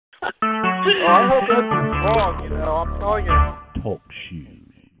I hope Edwin's wrong, I'm telling you. Talk shoes.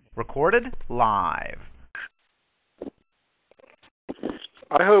 Recorded live.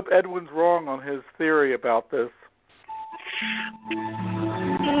 I hope Edwin's wrong on his theory about this.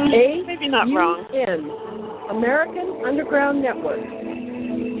 Maybe not wrong. American Underground Network.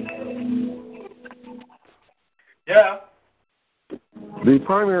 Yeah. The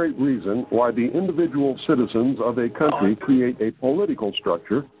primary reason why the individual citizens of a country create a political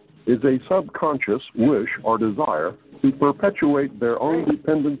structure is a subconscious wish or desire to perpetuate their own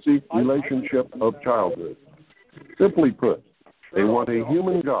dependency relationship of childhood. Simply put, they want a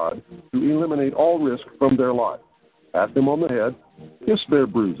human God to eliminate all risk from their life, pat them on the head, kiss their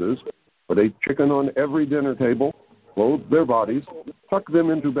bruises, put a chicken on every dinner table, clothe their bodies, tuck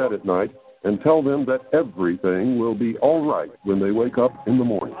them into bed at night, and tell them that everything will be all right when they wake up in the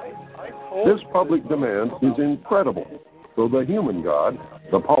morning. This public demand is incredible, so the human God,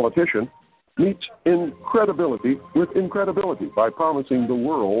 the politician, meets incredibility with incredibility by promising the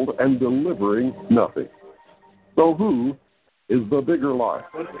world and delivering nothing. So who is the bigger lie,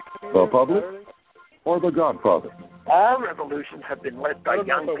 the public or the Godfather? All revolutions have been led by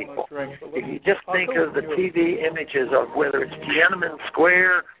young people. If you just think of the TV images of whether it's Tiananmen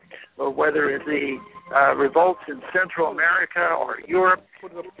Square or whether it's the revolts in Central America or Europe,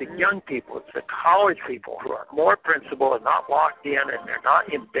 the young people, it's the college people who are more principled and not locked in and they're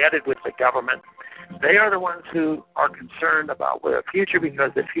not embedded with the government. They are the ones who are concerned about the future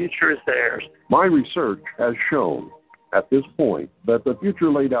because the future is theirs. My research has shown at this point that the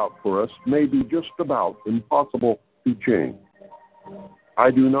future laid out for us may be just about impossible to change.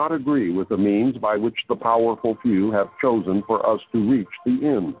 I do not agree with the means by which the powerful few have chosen for us to reach the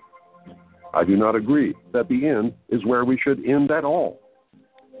end. I do not agree that the end is where we should end at all.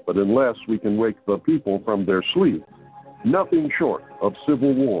 But unless we can wake the people from their sleep, nothing short of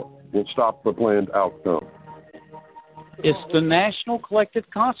civil war will stop the planned outcome. It's the National Collective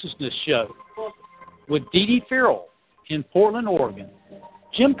Consciousness Show with Dee Dee Farrell in Portland, Oregon,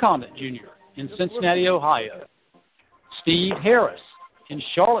 Jim Condit Jr. in Cincinnati, Ohio, Steve Harris in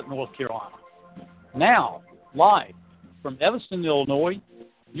Charlotte, North Carolina. Now, live from Evanston, Illinois,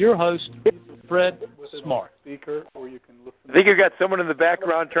 your host, Fred Smart. Speaker, or you can listen. I think you got someone in the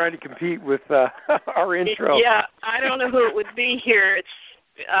background trying to compete with our intro. Yeah, I don't know who it would be here. It's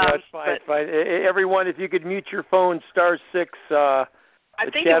it's fine. It's fine. Everyone, if you could mute your phone, *6. I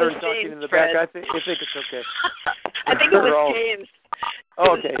think it was James, in the Fred. back. I think it's okay. I think it was James.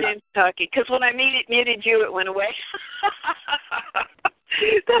 Oh, okay. James talking, because when I muted you, it went away.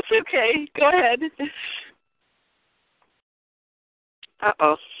 That's okay. Go ahead.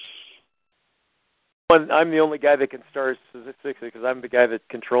 Uh-oh. I'm the only guy that can *6 because I'm the guy that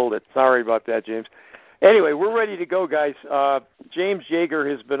controlled it. Sorry about that, James. Anyway, we're ready to go, guys. James Jaeger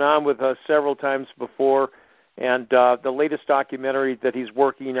has been on with us several times before, and the latest documentary that he's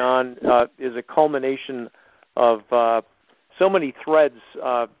working on is a culmination of so many threads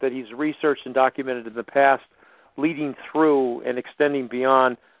that he's researched and documented in the past, leading through and extending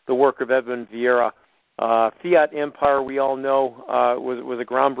beyond the work of Edwin Vieira. FIAT EMPIRE, we all know, was a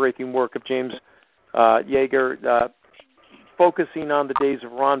groundbreaking work of James Jaeger, focusing on the days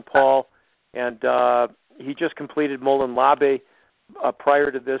of Ron Paul, and he just completed Molin Labe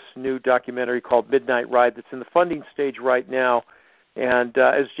prior to this new documentary called Midnight Ride that's in the funding stage right now. And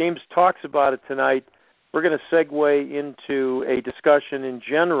as James talks about it tonight, we're going to segue into a discussion in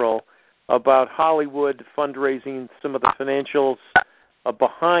general about Hollywood fundraising, some of the financials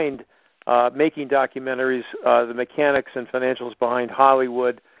behind making documentaries, the mechanics and financials behind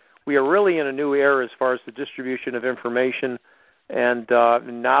Hollywood. We are really in a new era as far as the distribution of information and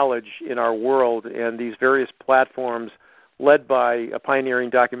knowledge in our world, and these various platforms led by a pioneering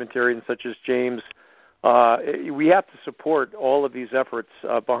documentarian such as James. We have to support all of these efforts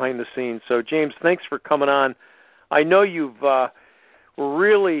behind the scenes. So, James, thanks for coming on. I know you've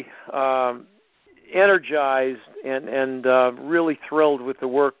really energized and really thrilled with the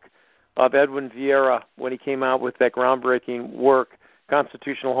work of Edwin Vieira when he came out with that groundbreaking work,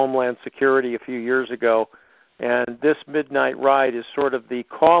 Constitutional Homeland Security, a few years ago. And this Midnight Ride is sort of the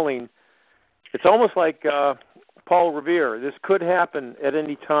calling. It's almost like Paul Revere. This could happen at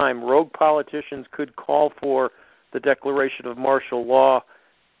any time. Rogue politicians could call for the declaration of martial law,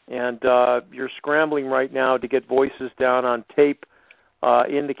 and you're scrambling right now to get voices down on tape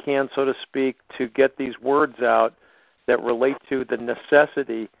in the can, so to speak, to get these words out that relate to the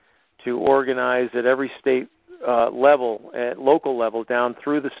necessity to organize at every state level, at local level, down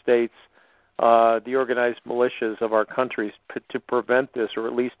through the states, the organized militias of our countries to prevent this, or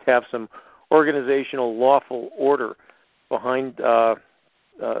at least have some organizational lawful order behind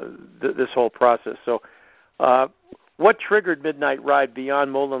this whole process. So, what triggered Midnight Ride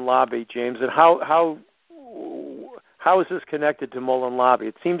beyond Mullen Lobby, James, and how is this connected to Mullen Lobby?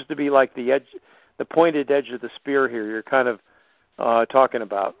 It seems to be like the pointed edge of the spear here. You're kind of talking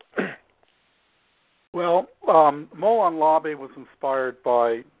about. Well, Mullen Lobby was inspired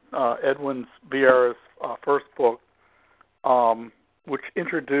by Edwin Vieira's first book, which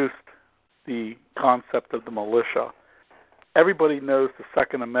introduced the concept of the militia. Everybody knows the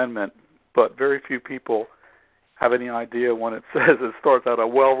Second Amendment, but very few people have any idea when it says it starts out a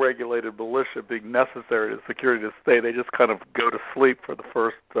well-regulated militia being necessary to the security of the state. They just kind of go to sleep for the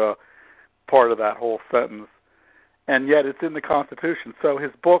first part of that whole sentence. And yet it's in the Constitution. So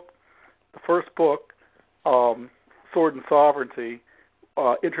his book, the first book, Sword and Sovereignty,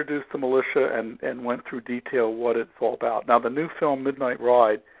 introduced the militia and went through detail what it's all about. Now, the new film, Midnight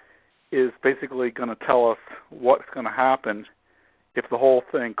Ride, is basically going to tell us what's going to happen if the whole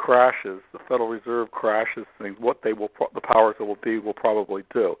thing crashes, the Federal Reserve crashes things, what they will, the powers that will be will probably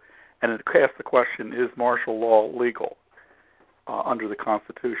do. And it asks the question, is martial law legal under the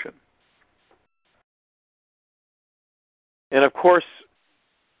Constitution? And, of course,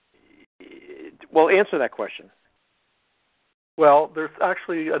 well, answer that question. Well, there's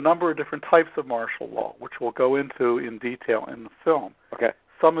actually a number of different types of martial law, which we'll go into in detail in the film. Okay.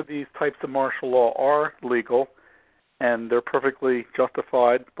 Some of these types of martial law are legal, and they're perfectly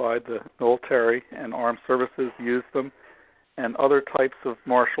justified by the military and armed services use them, and other types of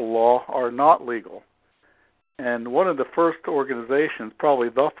martial law are not legal. And one of the first organizations, probably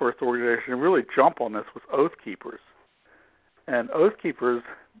the first organization to really jump on this, was Oath Keepers. And Oath Keepers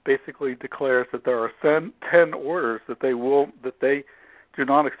basically declares that there are 10 orders that they do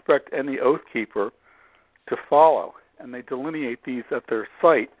not expect any oath keeper to follow, and they delineate these at their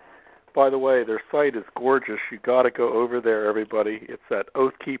site. By the way, their site is gorgeous. You got to go over there, everybody. It's at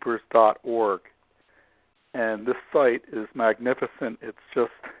oathkeepers.org, and this site is magnificent. It's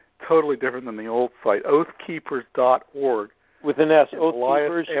just totally different than the old site. Oathkeepers.org with an S.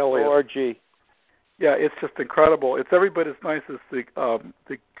 Oathkeepers.org. Yeah, it's just incredible. It's every bit as nice as the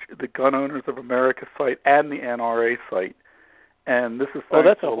Gun Owners of America site and the NRA site. And this is thanks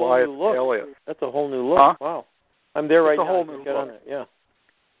that's to a whole Elias new look. Alias. That's a whole new look. Huh? Wow. I'm there right now. It's a whole new look. On it. Yeah.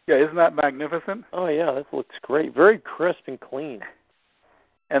 Yeah, isn't that magnificent? Oh, yeah, that looks great. Very crisp and clean.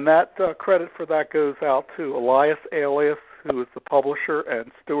 And that credit for that goes out to Elias Alias, who is the publisher,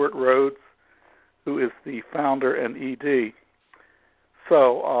 and Stuart Rhodes, who is the founder and ED.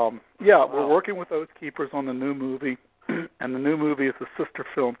 So, we're working with Oath Keepers on the new movie, and the new movie is a sister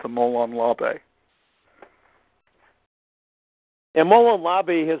film to Mullen Lobby. And Mullen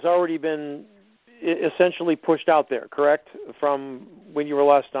Lobby has already been essentially pushed out there, correct, from when you were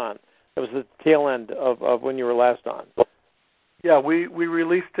last on? That was the tail end of when you were last on. Yeah, we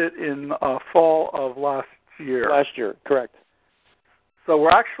released it in fall of last year. Last year, correct. So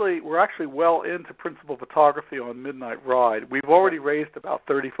we're actually well into principal photography on Midnight Ride. We've already raised about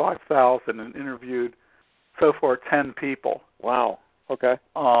 $35,000 and interviewed so far 10 people. Wow. Okay.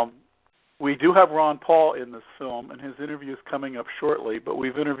 We do have Ron Paul in this film, and his interview is coming up shortly. But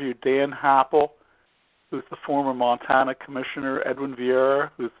we've interviewed Dan Happel, who's the former Montana commissioner, Edwin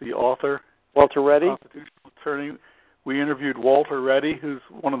Vieira, who's the author, Walter Reddy, constitutional attorney. We interviewed Walter Reddy, who's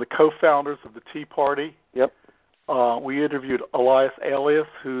one of the co-founders of the Tea Party. Yep. We interviewed Elias Alias,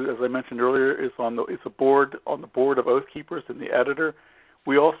 who, as I mentioned earlier, is on the board of Oath Keepers and the editor.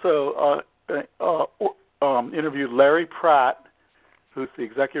 We also interviewed Larry Pratt, who's the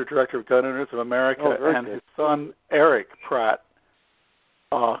executive director of Gun Owners of America, and his son Eric Pratt,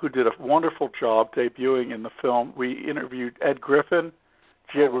 who did a wonderful job debuting in the film. We interviewed Ed Griffin,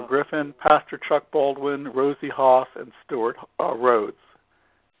 Jaeger Griffin, Pastor Chuck Baldwin, Rosie Haas, and Stuart Rhodes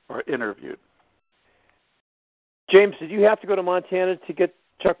are interviewed. James, did you have to go to Montana to get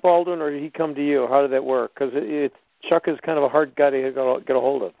Chuck Baldwin, or did he come to you? How did that work? Because Chuck is kind of a hard guy to get a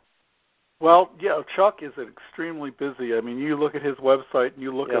hold of. Well, yeah, Chuck is extremely busy. I mean, you look at his website and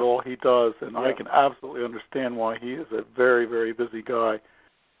you look at all he does, and I can absolutely understand why he is a very, very busy guy.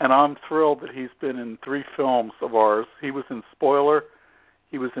 And I'm thrilled that he's been in 3 films of ours. He was in Spoiler,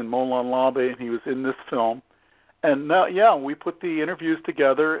 he was in Mullen Lobby, and he was in this film. And now, we put the interviews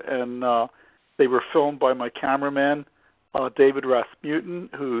together, and they were filmed by my cameraman, David Rasmutin,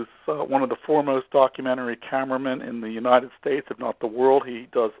 who's one of the foremost documentary cameramen in the United States, if not the world. He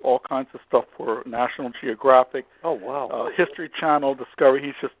does all kinds of stuff for National Geographic. Oh, wow. History Channel,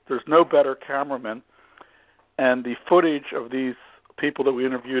 Discovery. There's no better cameraman. And the footage of these people that we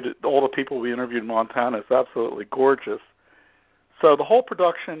interviewed, all the people we interviewed in Montana, is absolutely gorgeous. So the whole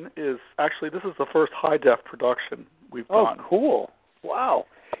production is, actually, this is the first high-def production we've done. Oh, cool. Wow.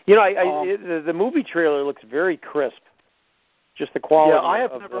 You know, the movie trailer looks very crisp. Just the quality. Yeah, I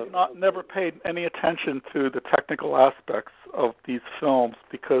have never paid any attention to the technical aspects of these films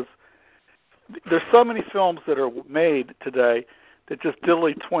because there's so many films that are made today that just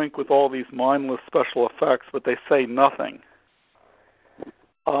diddly twink with all these mindless special effects, but they say nothing.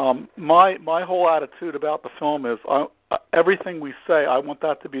 My whole attitude about the film is everything we say, I want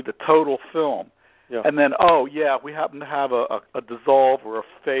that to be the total film. Yeah. And then, we happen to have a dissolve or a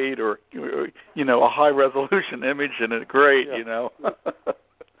fade or a high-resolution image in it. Great,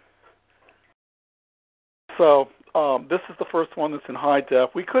 So this is the first one that's in high def.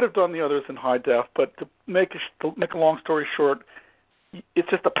 We could have done the others in high def, but to make a long story short, it's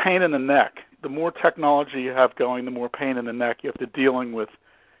just a pain in the neck. The more technology you have going, the more pain in the neck you have to dealing with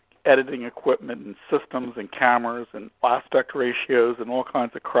editing equipment and systems and cameras and aspect ratios and all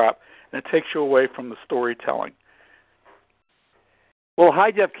kinds of crap. And it takes you away from the storytelling. Well,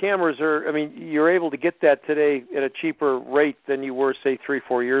 high-def cameras you're able to get that today at a cheaper rate than you were, say,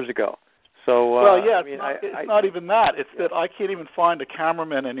 3-4 years ago. So, it's not even that. It's that I can't even find a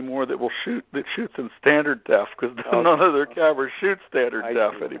cameraman anymore that shoots in standard def because none of their cameras shoot standard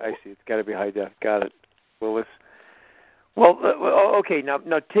def anymore. I see. It's got to be high def. Got it. Well, okay. Now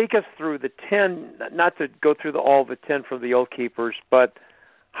take us through the 10. Not to go through all the 10 from the Oath Keepers, but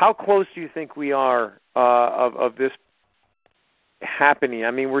how close do you think we are of this happening?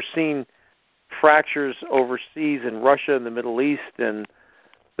 I mean, we're seeing fractures overseas in Russia and the Middle East, and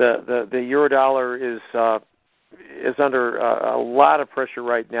the Eurodollar is under a lot of pressure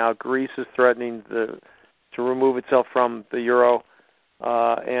right now. Greece is threatening to remove itself from the euro,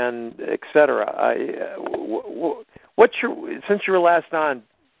 and et cetera. Since you were last on,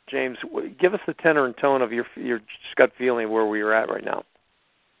 James, give us the tenor and tone of your gut feeling where we are at right now.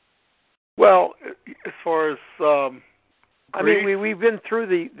 Well, as far as we've been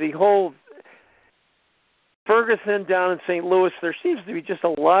through the whole Ferguson down in St. Louis. There seems to be just a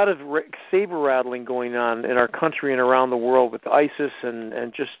lot of saber rattling going on in our country and around the world with ISIS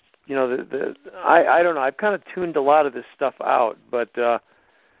and just I don't know. I've kind of tuned a lot of this stuff out, but the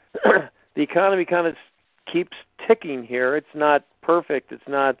economy kind of keeps ticking here. It's not perfect. It's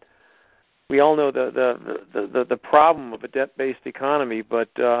not. We all know the problem of a debt-based economy, but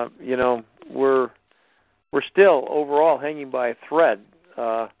we're still overall hanging by a thread.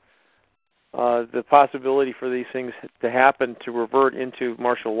 The possibility for these things to happen, to revert into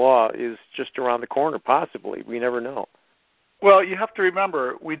martial law, is just around the corner. Possibly, we never know. Well, you have to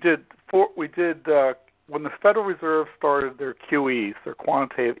remember, we did when the Federal Reserve started their QEs, their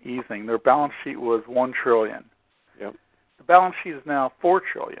quantitative easing. Their balance sheet was $1 trillion. Yep. The balance sheet is now $4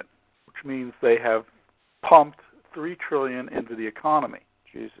 trillion. Which means they have pumped $3 trillion into the economy.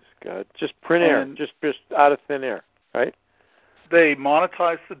 Jesus God! Just print air, just out of thin air, right? They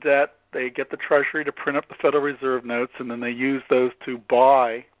monetize the debt. They get the Treasury to print up the Federal Reserve notes, and then they use those to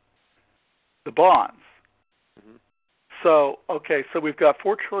buy the bonds. Mm-hmm. So we've got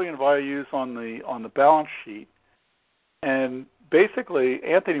 $4 trillion of IOUs on the balance sheet, and basically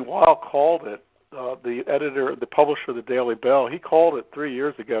Anthony Weil called it. The publisher of the Daily Bell, he called it 3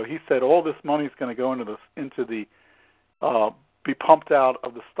 years ago. He said all this money is going to go be pumped out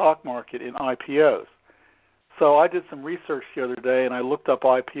of the stock market in IPOs. So I did some research the other day, and I looked up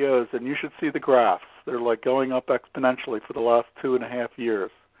IPOs, and you should see the graphs. They're like going up exponentially for the last 2.5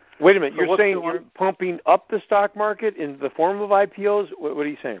 years. Wait a minute, you're saying you're pumping up the stock market in the form of IPOs? What are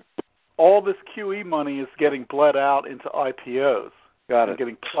you saying? All this QE money is getting bled out into IPOs. Got it.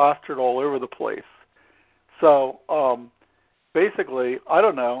 Getting plastered all over the place. So basically, I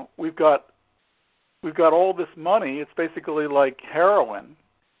don't know. We've got all this money. It's basically like heroin,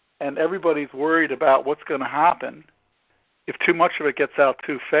 and everybody's worried about what's going to happen. If too much of it gets out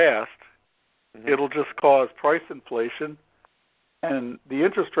too fast, it'll just cause price inflation, and the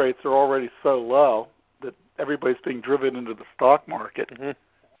interest rates are already so low that everybody's being driven into the stock market. Mm-hmm.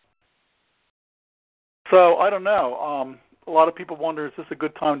 So I don't know. A lot of people wonder, is this a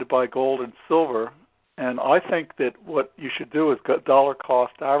good time to buy gold and silver? And I think that what you should do is dollar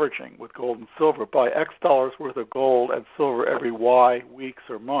cost averaging with gold and silver. Buy X dollars worth of gold and silver every Y weeks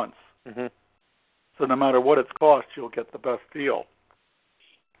or months. Mm-hmm. So no matter what it's cost, you'll get the best deal.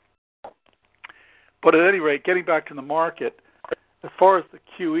 But at any rate, getting back to the market, as far as the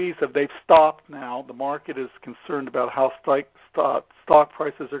QEs, they've stopped now. The market is concerned about how stock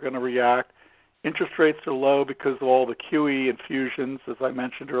prices are going to react. Interest rates are low because of all the QE infusions, as I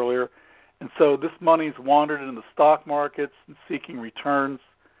mentioned earlier. And so this money's wandered into the stock markets and seeking returns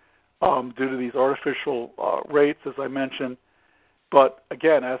due to these artificial rates, as I mentioned. But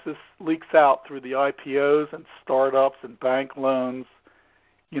again, as this leaks out through the IPOs and startups and bank loans,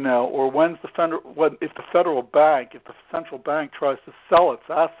 or if the central bank tries to sell its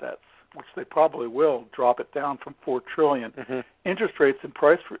assets, which they probably will, drop it down from $4 trillion, interest rates and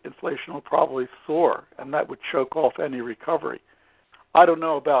price inflation will probably soar, and that would choke off any recovery. I don't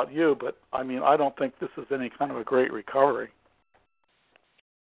know about you, but I don't think this is any kind of a great recovery.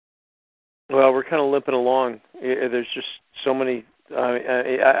 Well, we're kind of limping along. There's just so many.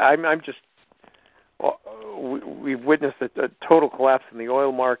 We've witnessed a total collapse in the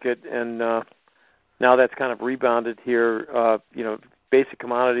oil market, and now that's kind of rebounded here. Basic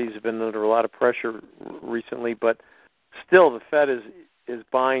commodities have been under a lot of pressure recently, but still the Fed is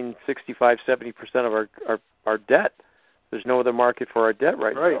buying 65-70% of our debt. There's no other market for our debt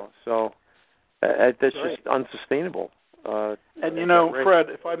right now. So that's just unsustainable. And Fred,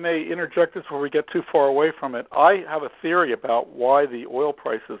 if I may interject this before we get too far away from it, I have a theory about why the oil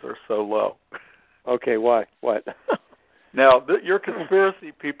prices are so low. Okay, why? What? Now, your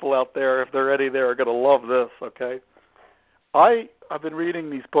conspiracy people out there, if they're any there, are going to love this, okay? I've been reading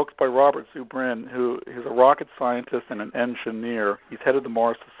these books by Robert Zubrin, who is a rocket scientist and an engineer. He's head of the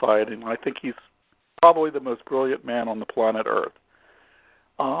Mars Society, and I think he's probably the most brilliant man on the planet Earth.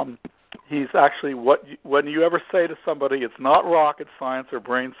 He's actually, when you ever say to somebody it's not rocket science or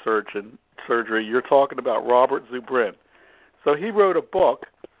brain surgery, you're talking about Robert Zubrin. So he wrote a book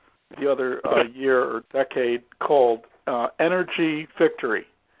the other year or decade called Energy Victory.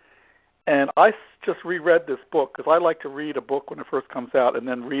 And I just reread this book because I like to read a book when it first comes out and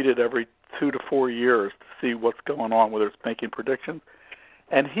then read it every 2 to 4 years to see what's going on, whether it's making predictions.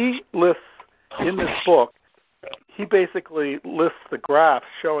 And he lists in this book, he basically lists the graphs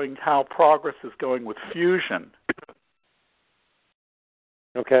showing how progress is going with fusion.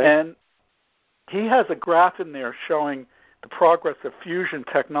 Okay. And he has a graph in there showing the progress of fusion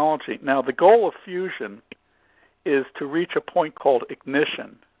technology. Now, the goal of fusion is to reach a point called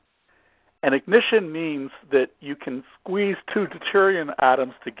ignition. And ignition means that you can squeeze two deuterium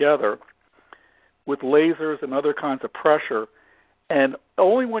atoms together with lasers and other kinds of pressure, and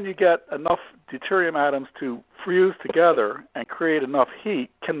only when you get enough deuterium atoms to fuse together and create enough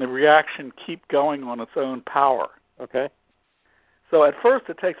heat can the reaction keep going on its own power. Okay. So at first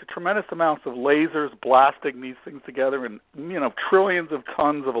it takes a tremendous amounts of lasers blasting these things together and, trillions of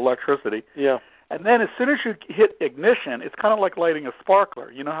tons of electricity. Yeah. And then as soon as you hit ignition, it's kind of like lighting a sparkler.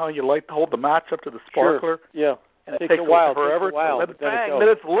 You know how you hold the match up to the sparkler? Sure. Yeah. And it takes a while. Forever. Takes a while. Then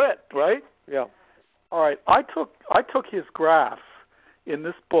it's lit, right? Yeah. All right. I took his graphs in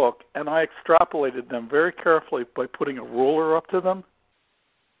this book, and I extrapolated them very carefully by putting a ruler up to them.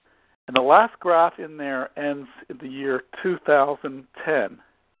 And the last graph in there ends in the year 2010.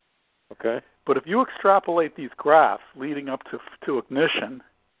 Okay. But if you extrapolate these graphs leading up to ignition,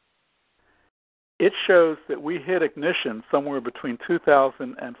 it shows that we hit ignition somewhere between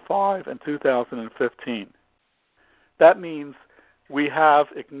 2005 and 2015. That means we have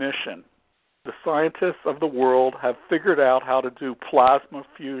ignition. The scientists of the world have figured out how to do plasma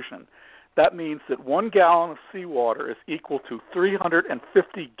fusion. That means that 1 gallon of seawater is equal to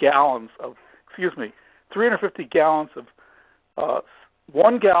 350 gallons of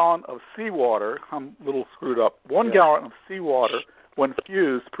 1 gallon of seawater. I'm a little screwed up. 1 gallon of seawater, when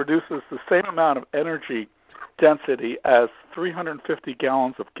fused, produces the same amount of energy density as 350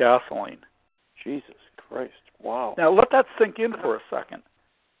 gallons of gasoline. Jesus Christ. Wow. Now let that sink in for a second.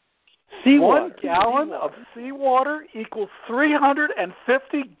 Seawater. 1 gallon of seawater equals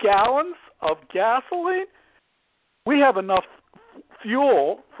 350 gallons of gasoline? We have enough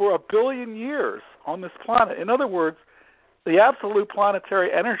fuel for 1 billion years on this planet. In other words, the absolute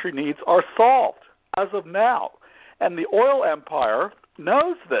planetary energy needs are solved as of now. And the oil empire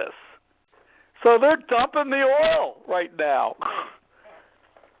knows this. So they're dumping the oil right now.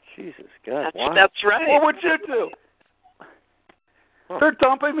 Jesus, God. That's right. What would you do? They're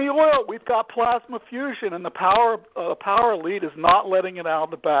dumping the oil. We've got plasma fusion, and the power elite is not letting it out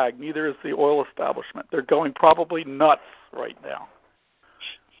of the bag. Neither is the oil establishment. They're going probably nuts right now.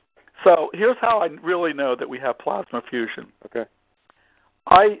 So here's how I really know that we have plasma fusion. Okay.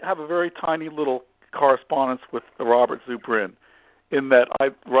 I have a very tiny little correspondence with Robert Zubrin, in that I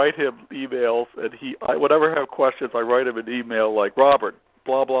write him emails, and whenever I have questions, I write him an email like, Robert,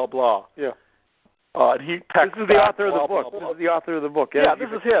 blah, blah, blah. Yeah. And he this is the author of the book. This is the author of the book. Yeah, this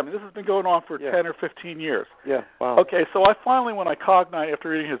is him. This has been going on for 10 or 15 years. Yeah, wow. Okay, so I finally, when I cognized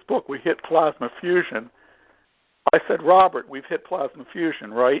after reading his book, we hit plasma fusion, I said, Robert, we've hit plasma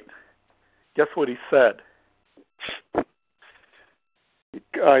fusion, right? Guess what he said?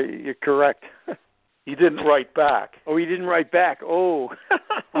 You're correct. He He didn't write back. Oh, he didn't write back. Oh.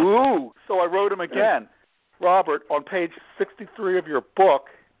 Ooh. So I wrote him again. Robert, on page 63 of your book,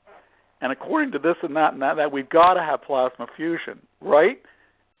 and according to this and that, we've got to have plasma fusion, right?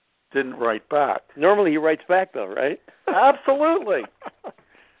 Didn't write back. Normally he writes back, though, right? Absolutely.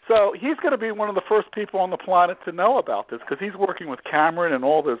 So he's going to be one of the first people on the planet to know about this because he's working with Cameron and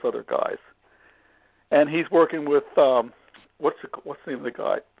all those other guys. And he's working with, what's the name of the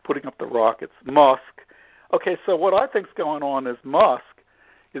guy putting up the rockets? Musk. Okay, so what I think's going on is Musk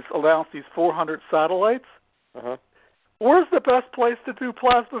is announced these 400 satellites. Uh-huh. Where's the best place to do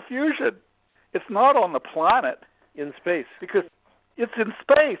plasma fusion? It's not on the planet. In space. Because it's in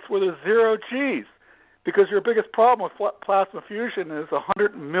space where there's 0 Gs. Because your biggest problem with plasma fusion is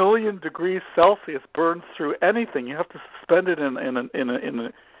 100 million degrees Celsius burns through anything. You have to suspend it in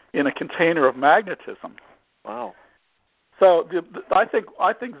a container of magnetism. Wow. So I think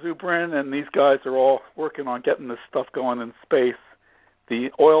Zubrin and these guys are all working on getting this stuff going in space. The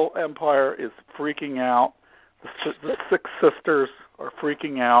oil empire is freaking out. The Six Sisters are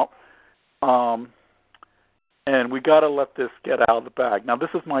freaking out. And we got to let this get out of the bag. Now, this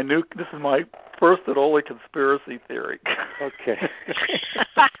is my first and only conspiracy theory. Okay.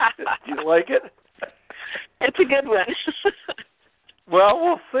 Do you like it? It's a good one. Well,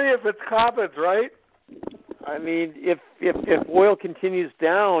 we'll see if it happens, right? I mean, if oil continues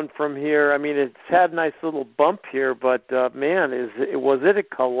down from here, I mean, it's had a nice little bump here, but man, was it a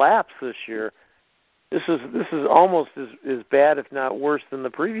collapse this year? This is almost as bad, if not worse, than the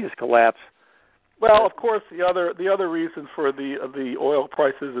previous collapse. Well, of course, the other reason for the oil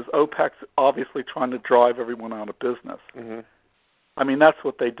prices is OPEC's obviously trying to drive everyone out of business. Mm-hmm. I mean, that's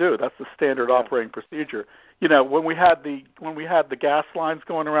what they do. That's the standard operating procedure. You know, when we had the gas lines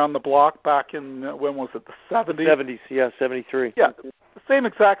going around the block back in when was it, the 70s? 70s, yeah, 73. Yeah, the same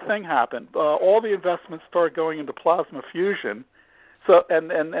exact thing happened. All the investments started going into plasma fusion. So and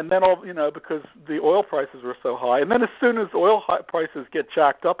then all, you know, because the oil prices were so high, and then as soon as oil prices get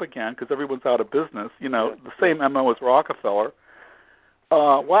jacked up again because everyone's out of business, you know, the same MO as Rockefeller.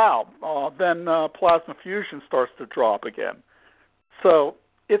 Then plasma fusion starts to drop again. So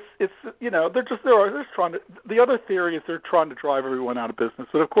it's you know, they're just trying to. The other theory is they're trying to drive everyone out of business,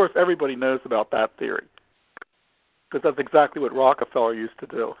 but of course everybody knows about that theory because that's exactly what Rockefeller used to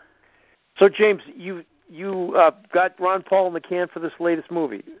do. So James, you got Ron Paul in the can for this latest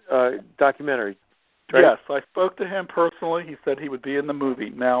movie, documentary, right? Yes, I spoke to him personally. He said he would be in the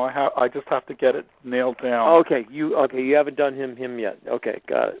movie. Now I just have to get it nailed down. Okay, you haven't done him yet. Okay,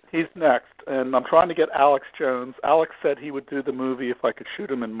 got it. He's next, and I'm trying to get Alex Jones. Alex said he would do the movie if I could shoot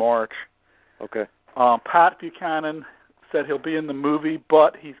him in March. Okay. Pat Buchanan said he'll be in the movie,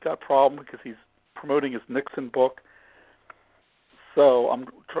 but he's got a problem because he's promoting his Nixon book. So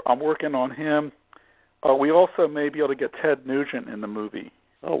I'm working on him. We also may be able to get Ted Nugent in the movie.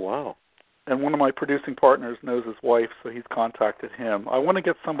 Oh, wow. And one of my producing partners knows his wife, so he's contacted him. I want to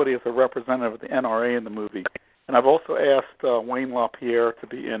get somebody as a representative of the NRA in the movie. And I've also asked Wayne LaPierre to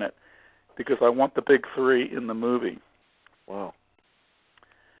be in it because I want the big three in the movie. Wow.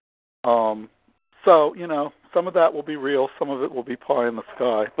 So, you know, some of that will be real, some of it will be pie in the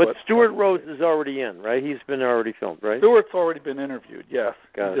sky. But Stuart Rose is already in, right? He's been already filmed, right? Stuart's already been interviewed, yes.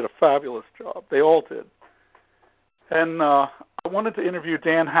 He did a fabulous job. They all did. And I wanted to interview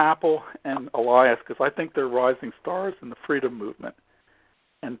Dan Happel and Elias because I think they're rising stars in the freedom movement.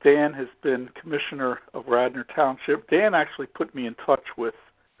 And Dan has been commissioner of Radnor Township. Dan actually put me in touch with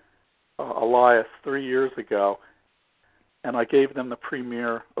Elias 3 years ago. And I gave them the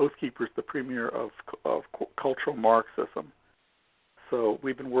premier, Oath Keepers, the premier of cultural Marxism. So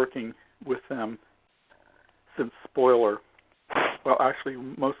we've been working with them since Spoiler. Well, actually,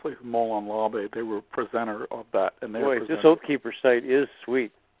 mostly Molon Labe. They were presenter of that. And boy, this Oath Keeper site is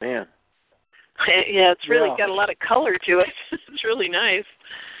sweet, man. Yeah, it's really got a lot of color to it. It's really nice.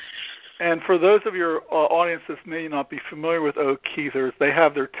 And for those of your audience that may not be familiar with Oath Keepers, they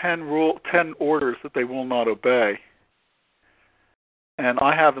have their 10 orders that they will not obey. And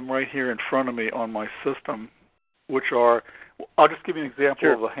I have them right here in front of me on my system, which are, I'll just give you an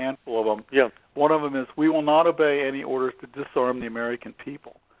example of a handful of them. Yeah. One of them is, we will not obey any orders to disarm the American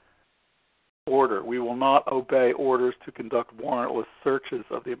people. Order, we will not obey orders to conduct warrantless searches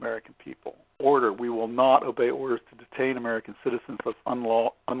of the American people. Order, we will not obey orders to detain American citizens as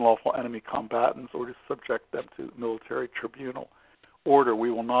unlawful enemy combatants or to subject them to military tribunal. Order, we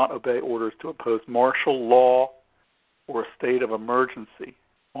will not obey orders to impose martial law or a state of emergency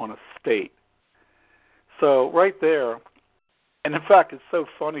on a state. So right there, and in fact it's so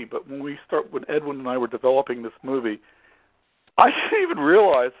funny, but when Edwin and I were developing this movie, I didn't even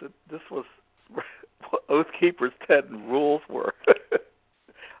realize that this was Oath Keeper's 10 rules were.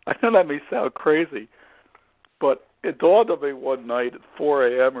 I know that may sound crazy, but it dawned on me one night at 4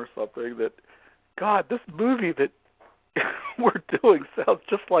 a.m. or something that, God, this movie that we're doing sounds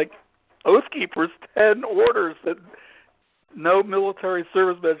just like Oath Keeper's 10 orders that no military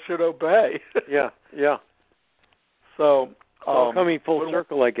serviceman should obey. Yeah. So it's coming full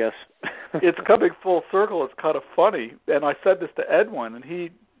circle, I guess. It's coming full circle. It's kind of funny. And I said this to Edwin, and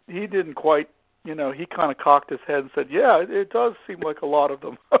he didn't quite, he kind of cocked his head and said, yeah, it does seem like a lot of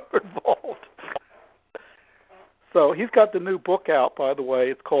them are involved. So he's got the new book out, by the way.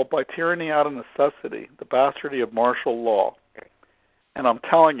 It's called By Tyranny Out of Necessity, The Bastardy of Martial Law. And I'm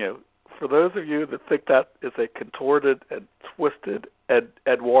telling you, for those of you that think that is a contorted and twisted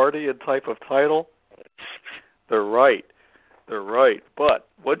Edwardian type of title, they're right. They're right. But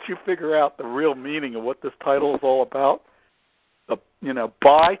once you figure out the real meaning of what this title is all about,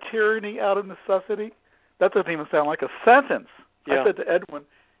 by tyranny out of necessity, that doesn't even sound like a sentence. Yeah. I said to Edwin,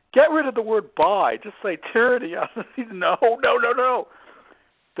 get rid of the word by. Just say tyranny out of necessity. No.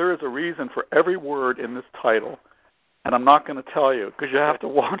 There is a reason for every word in this title, and I'm not going to tell you because you have to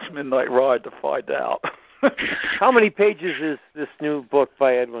watch Midnight Ride to find out. How many pages is this new book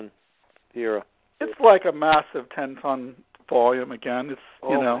by Edwin Vieira? It's like a massive 10-ton volume again. It's,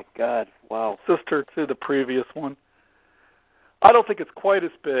 my God, wow. Sister to the previous one. I don't think it's quite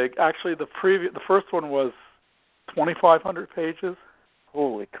as big. Actually, the first one was 2,500 pages.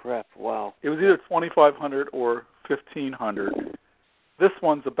 Holy crap, wow. It was either 2,500 or 1,500. This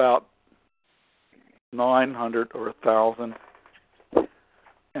one's about 900 or 1,000,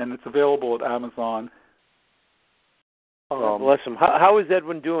 and it's available at Amazon. God bless him. How is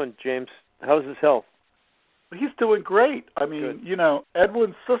Edwin doing, James? How's his health? He's doing great. I mean, good.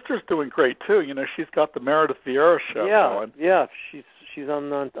 Edwin's sister's doing great too. She's got the Meredith Vieira show going. Yeah, she's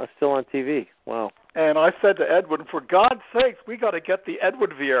on still on TV. Wow. And I said to Edwin, for God's sakes, we got to get the Edwin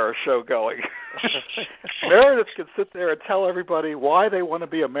Vieira show going. Meredith can sit there and tell everybody why they want to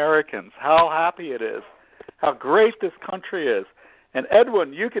be Americans, how happy it is, how great this country is. And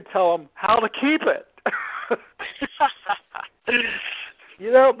Edwin, you could tell them how to keep it.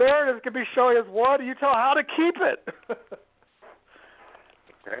 Meredith could be showing us what, you tell how to keep it.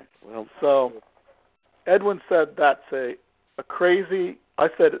 Okay. Well, so Edwin said that's a crazy. I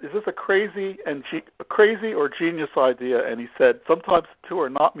said, is this a crazy or genius idea? And he said, sometimes the two are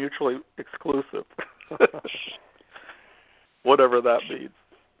not mutually exclusive. Whatever that means.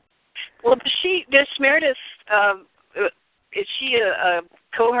 Well, does Meredith, is she a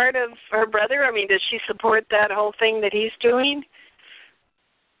cohort of her brother? I mean, does she support that whole thing that he's doing?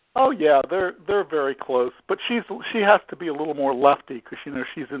 Oh yeah, they're very close, but she has to be a little more lefty because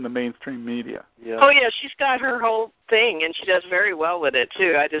she's in the mainstream media. Yeah. Oh yeah, she's got her whole thing, and she does very well with it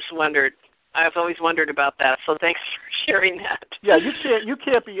too. I've always wondered about that. So thanks for sharing that. Yeah, you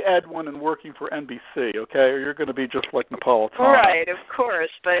can't be Edwin and working for NBC, okay? Or you're going to be just like Napolitano. Right, of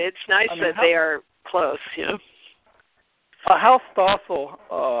course, but it's nice that they are close, How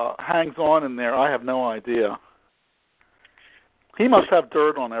Stossel hangs on in there, I have no idea. He must have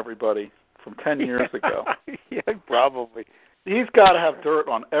dirt on everybody from 10 years ago. Yeah, probably. He's got to have dirt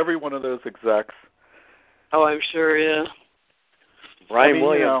on every one of those execs. Oh, I'm sure, yeah. Ryan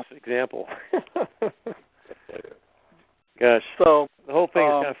Williams, example. Gosh, so the whole thing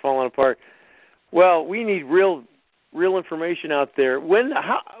is kind of falling apart. Well, we need real information out there.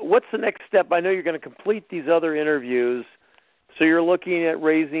 What's the next step? I know you're going to complete these other interviews, so you're looking at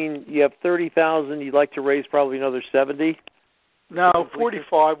raising. You have 30,000. You'd like to raise probably another 70. No,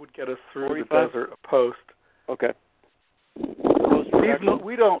 45 would get us through 45? The desert post. Okay.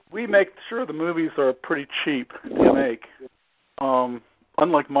 We make sure the movies are pretty cheap to make.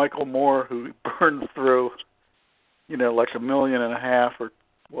 Unlike Michael Moore, who burns through, like $1.5 million or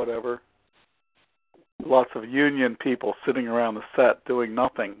whatever. Lots of union people sitting around the set doing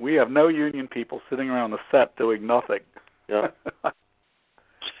nothing. We have no union people sitting around the set doing nothing. Yeah.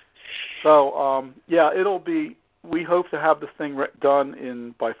 So, it'll be. We hope to have this thing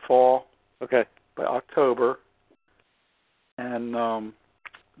done by fall. Okay. By October, and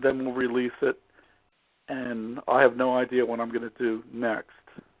then we'll release it. And I have no idea what I'm going to do next.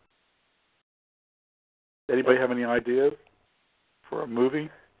 Anybody have any ideas for a movie?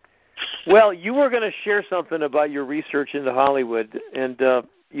 Well, you were going to share something about your research into Hollywood, and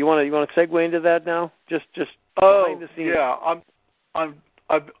you want to segue into that now? Just behind the scenes. Yeah.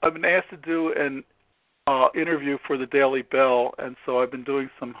 I've been asked to do an interview for the Daily Bell, and so I've been doing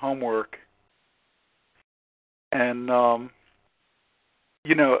some homework. And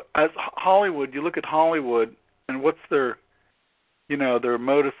as Hollywood, you look at Hollywood, and what's their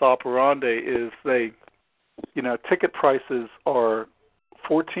modus operandi is they ticket prices are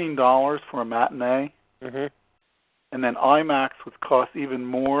 $14 for a matinee, and then IMAX would cost even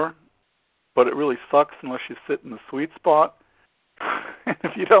more, but it really sucks unless you sit in the sweet spot. And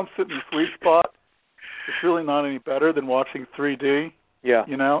if you don't sit in the sweet spot, it's really not any better than watching 3D,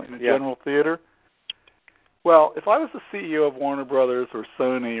 in a general theater. Well, if I was the CEO of Warner Brothers or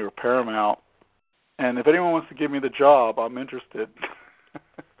Sony or Paramount, and if anyone wants to give me the job, I'm interested,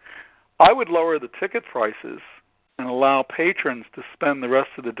 I would lower the ticket prices and allow patrons to spend the rest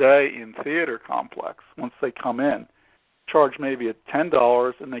of the day in theater complex once they come in. Charge maybe at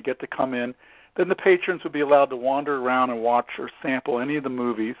 $10 and they get to come in. Then the patrons would be allowed to wander around and watch or sample any of the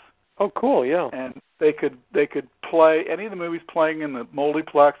movies. Oh, cool, yeah. And they could play any of the movies playing in the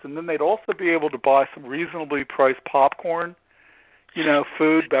multiplex, and then they'd also be able to buy some reasonably priced popcorn,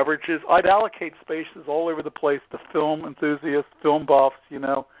 food, beverages. I'd allocate spaces all over the place to film enthusiasts, film buffs,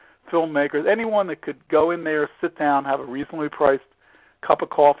 filmmakers, anyone that could go in there, sit down, have a reasonably priced cup of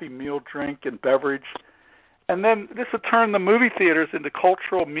coffee, meal, drink, and beverage. And then this would turn the movie theaters into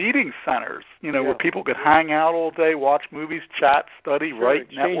cultural meeting centers, where people could hang out all day, watch movies, chat, study, write,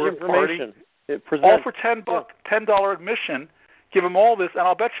 network, party. All for $10, $10 admission. Give them all this, and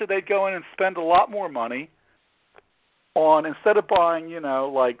I'll bet you they'd go in and spend a lot more money on, instead of buying,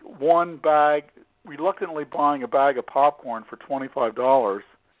 one bag, reluctantly buying a bag of popcorn for $25,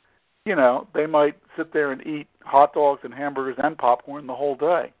 they might sit there and eat hot dogs and hamburgers and popcorn the whole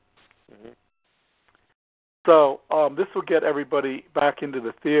day. So this will get everybody back into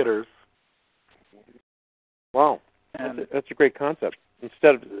the theaters. Wow, that's a great concept.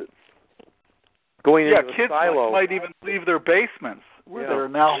 Instead of going into a silo. Kids might even leave their basements where they're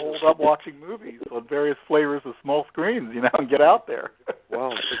now holed up watching movies on various flavors of small screens, and get out there.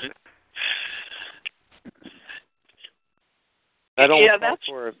 Wow. That almost calls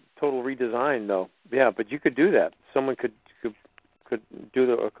for a total redesign, though. Yeah, but you could do that. Someone could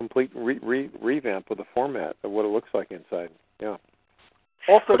do a complete revamp of the format of what it looks like inside. Yeah.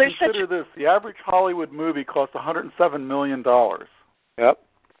 Also, consider this. The average Hollywood movie costs $107 million. Yep.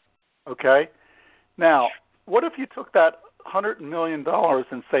 Okay? Now, what if you took that $100 million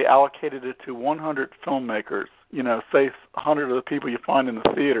and, say, allocated it to 100 filmmakers, say 100 of the people you find in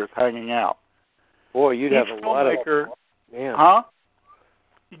the theaters hanging out? Boy, you'd have a lot of... Man. Huh?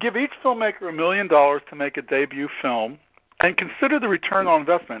 You give each filmmaker $1 million to make a debut film, and consider the return on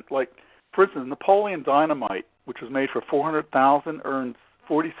investment. Like, for instance, Napoleon Dynamite, which was made for $400,000, earns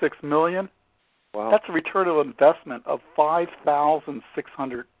 $46 million. Wow. That's a return on investment of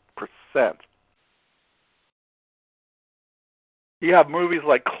 5,600%. You have movies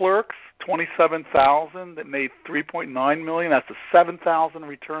like Clerks, $27,000, that made $3.9 million. That's a $7,000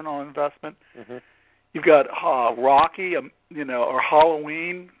 return on investment. You've got Rocky, or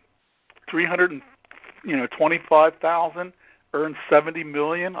Halloween, $325,000, earned $70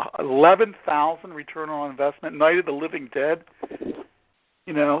 million, $11,000 return on investment. Night of the Living Dead,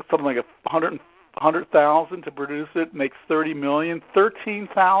 something like $100,000 to produce it, makes $30 million,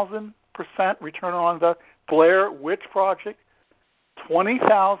 13,000% return on investment. Blair Witch Project,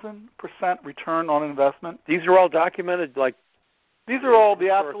 20,000% return on investment. These are all documented, These are all the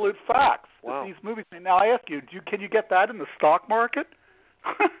absolute facts that these movies made. Now, I ask you, can you get that in the stock market?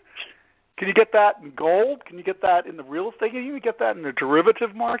 Can you get that in gold? Can you get that in the real estate? Can you even get that in the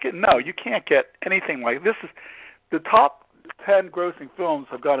derivative market? No, you can't get anything like this. The top 10 grossing films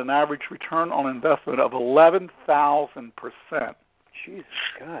have got an average return on investment of 11,000%. Jesus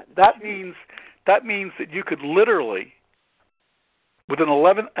God. That means that you could literally, with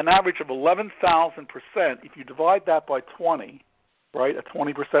an average of 11,000%, if you divide that by 20, right, a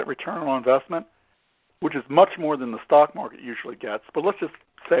 20% return on investment, which is much more than the stock market usually gets, but let's just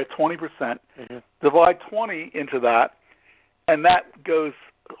say 20%, divide 20 into that, and that goes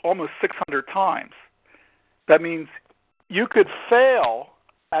almost 600 times. That means you could fail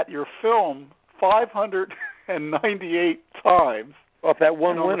at your film 598 times. Off that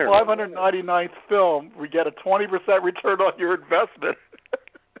one winner. On the 599th film, we get a 20% return on your investment.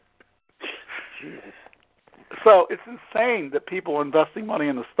 Jesus. So it's insane that people are investing money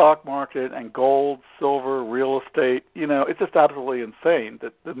in the stock market and gold, silver, real estate. It's just absolutely insane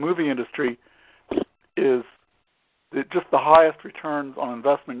that the movie industry is just the highest returns on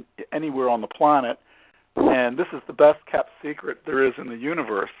investment anywhere on the planet. And this is the best kept secret there is in the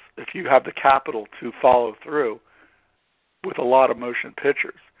universe if you have the capital to follow through with a lot of motion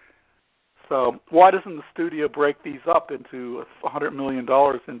pictures. So why doesn't the studio break these up into $100 million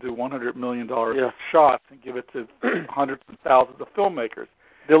into $100 million shots and give it to hundreds of thousands of filmmakers?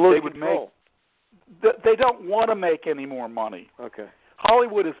 They would control. They don't want to make any more money. Okay.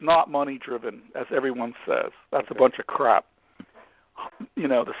 Hollywood is not money-driven, as everyone says. That's a bunch of crap. You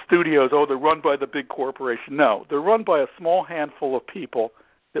know, the studios, they're run by the big corporation. No, they're run by a small handful of people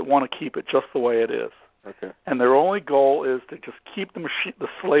that want to keep it just the way it is. Okay. And their only goal is to just keep the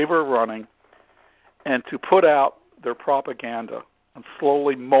slaver running and to put out their propaganda and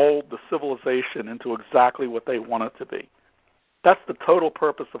slowly mold the civilization into exactly what they want it to be. That's the total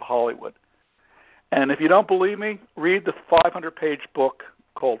purpose of Hollywood. And if you don't believe me, read the 500-page book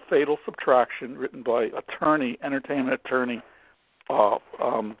called Fatal Subtraction, written by entertainment attorney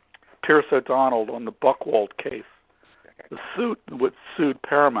Pierce O'Donnell on the Buchwald case, the suit which sued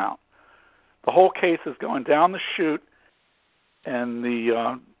Paramount. The whole case is going down the chute, and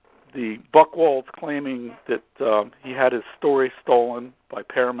the Buchwald's claiming that he had his story stolen by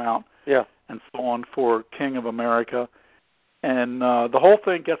Paramount, and so on for King of America, and the whole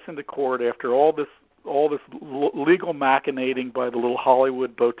thing gets into court after all this legal machinating by the little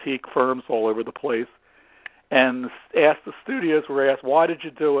Hollywood boutique firms all over the place. And the studios were asked, why did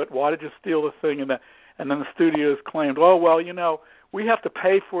you do it? Why did you steal the thing? And then the studios claimed, oh, well, you know, we have to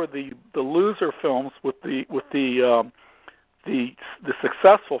pay for the loser films with the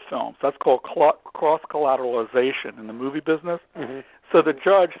successful films. That's called cross-collateralization in the movie business. Mm-hmm. So the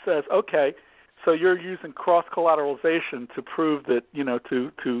judge says, okay, so you're using cross-collateralization to prove that, you know,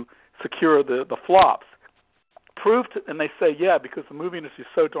 to secure the flops. And they say, yeah, because the movie industry is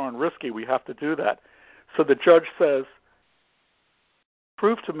so darn risky, we have to do that. So the judge says,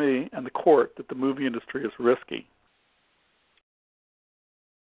 prove to me and the court that the movie industry is risky.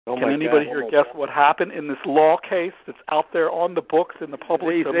 Can anybody here guess what happened in this law case that's out there on the books in the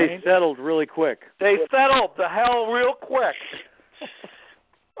public domain? They settled really quick. They settled the hell real quick.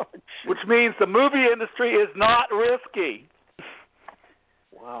 Which means the movie industry is not risky.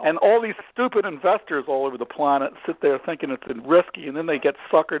 Wow. And all these stupid investors all over the planet sit there thinking it's risky, and then they get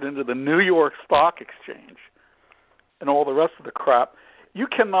suckered into the New York Stock Exchange and all the rest of the crap. You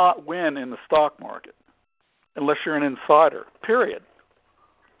cannot win in the stock market unless you're an insider, period.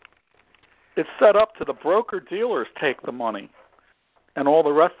 It's set up to the broker-dealers take the money and all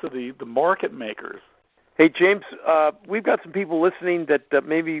the rest of the market makers. Hey, James, we've got some people listening that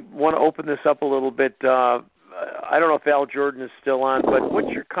maybe want to open this up a little bit. I don't know if Al Jordan is still on, but what's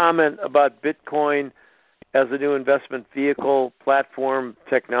your comment about Bitcoin as a new investment vehicle, platform,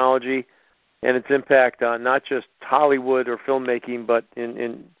 technology, and its impact on not just Hollywood or filmmaking, but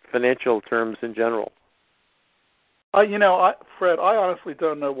in financial terms in general? Fred, I honestly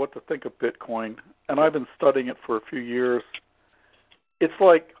don't know what to think of Bitcoin, and I've been studying it for a few years. It's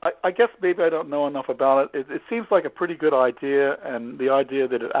like, I guess maybe I don't know enough about it. It seems like a pretty good idea, and the idea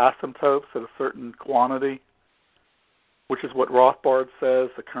that it asymptotes at a certain quantity, which is what Rothbard says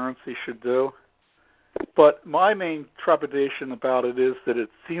the currency should do. But my main trepidation about it is that it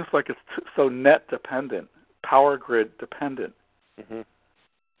seems like it's so net dependent, power grid dependent. Mm-hmm.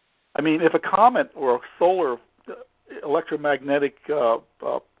 I mean, if a comet or a solar electromagnetic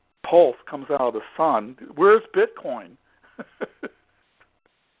pulse comes out of the sun, where's Bitcoin?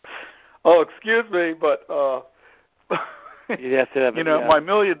 Oh, excuse me, but you have to have my $1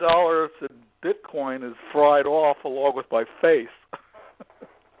 million in Bitcoin is fried off along with my face.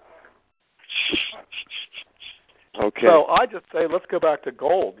 Okay. So I just say let's go back to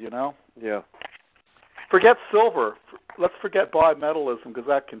gold, Yeah. Forget silver. Let's forget bimetallism because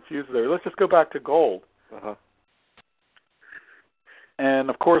that confuses everybody. Let's just go back to gold. Uh-huh. And,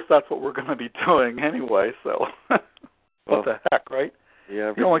 of course, that's what we're going to be doing anyway, so what the heck, right?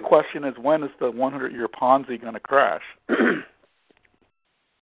 Yeah. The only question is when is the 100-year Ponzi going to crash?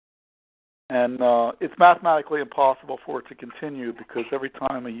 And it's mathematically impossible for it to continue because every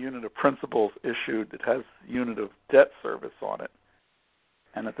time a unit of principal is issued, it has a unit of debt service on it.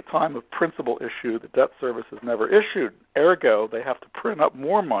 And at the time of principal issue, the debt service is never issued. Ergo, they have to print up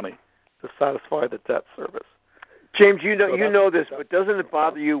more money to satisfy the debt service. James, you know this, but doesn't it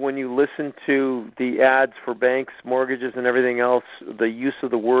bother you when you listen to the ads for banks, mortgages, and everything else, the use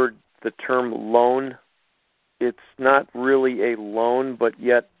of the term loan? It's not really a loan, but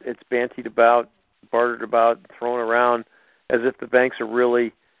yet it's bantied about, bartered about, thrown around as if the banks are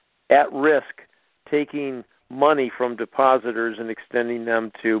really at risk taking money from depositors and extending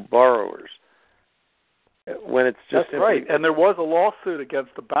them to borrowers. When it's just That's right. And there was a lawsuit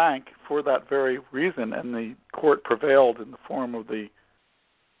against the bank for that very reason, and the court prevailed in the form of the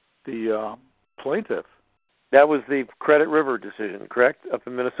plaintiff. That was the Credit River decision, correct, up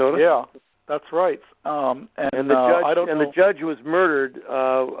in Minnesota? Yeah, that's right. And the judge was murdered,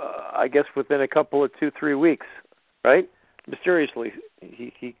 I guess, within a couple of 2-3 weeks, right? Mysteriously,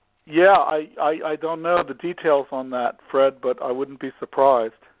 he Yeah, I don't know the details on that, Fred, but I wouldn't be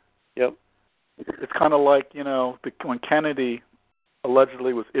surprised. Yep. It's kind of like, when Kennedy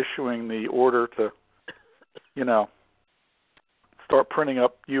allegedly was issuing the order to, start printing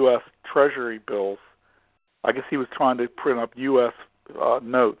up U.S. Treasury bills. I guess he was trying to print up U.S.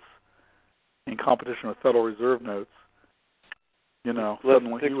 Notes in competition with Federal Reserve notes.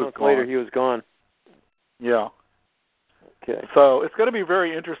 Suddenly 6 he was months gone. later, he was gone. Yeah. Okay. So it's going to be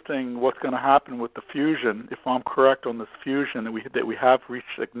very interesting what's going to happen with the fusion. If I'm correct on this fusion that we have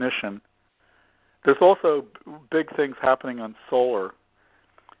reached ignition. There's also big things happening on solar.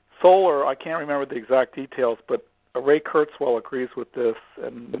 Solar, I can't remember the exact details, but Ray Kurzweil agrees with this,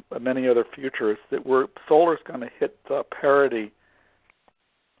 and many other futurists, that solar is going to hit parity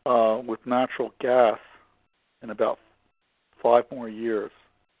with natural gas in about 5 more years.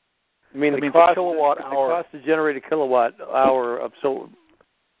 I mean, the cost to generate a kilowatt hour of solar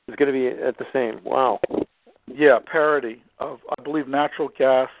is going to be at the same. Wow. Yeah, parity of, I believe, natural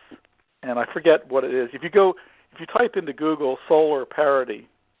gas, and I forget what it is. If you type into Google solar parity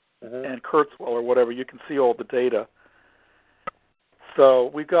and Kurzweil or whatever, you can see all the data.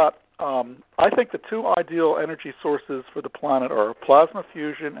 So we've got, I think the 2 ideal energy sources for the planet are plasma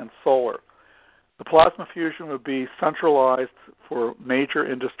fusion and solar. The plasma fusion would be centralized for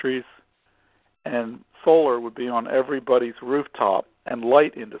major industries, and solar would be on everybody's rooftop and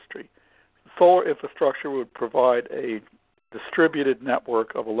light industry. Solar infrastructure would provide a distributed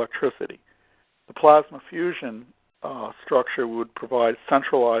network of electricity. The plasma fusion structure would provide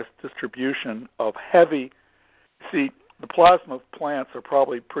centralized distribution of heavy. See, the plasma plants are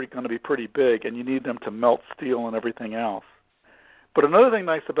probably going to be pretty big, and you need them to melt steel and everything else. But another thing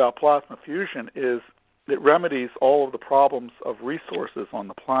nice about plasma fusion is it remedies all of the problems of resources on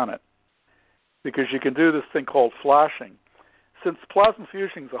the planet, because you can do this thing called flashing. Since plasma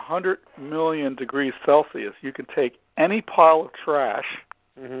fusion is 100 million degrees Celsius, you can take any pile of trash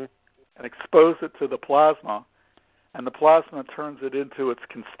and expose it to the plasma, and the plasma turns it into its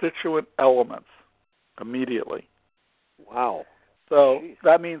constituent elements immediately. Wow. So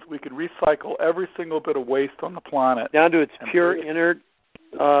that means we can recycle every single bit of waste on the planet. Down to its pure inert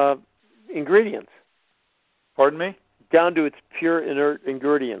ingredients. Pardon me? Down to its pure inert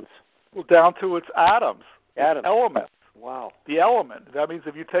ingredients. Well, down to its atoms. Atoms. Elements. Wow. The element. That means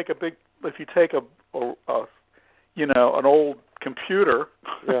if you take an old computer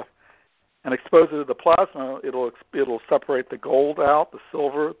and expose it to the plasma, it'll separate the gold out, the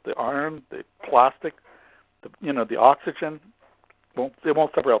silver, the iron, the plastic, the oxygen. Well, it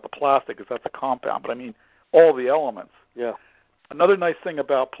won't separate out the plastic because that's a compound, but I mean all the elements. Yeah. Another nice thing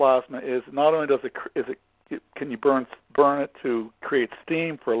about plasma is not only can you burn it to create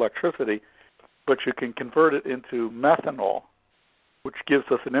steam for electricity, but you can convert it into methanol, which gives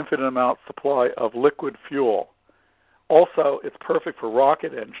us an infinite amount supply of liquid fuel. Also, it's perfect for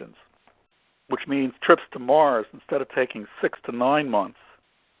rocket engines, which means trips to Mars, instead of taking 6 to 9 months,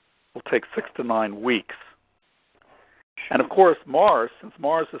 will take 6 to 9 weeks. And of course, Mars, since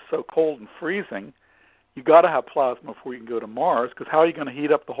Mars is so cold and freezing, you got to have plasma before you can go to Mars, because how are you going to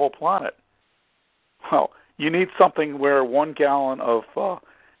heat up the whole planet? Well, you need something where 1 gallon of,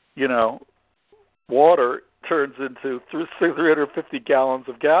 water turns into 350 gallons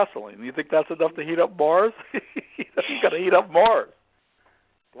of gasoline. You think that's enough to heat up Mars? You got to heat up Mars.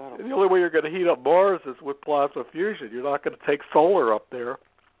 And the only way you're going to heat up Mars is with plasma fusion. You're not going to take solar up there.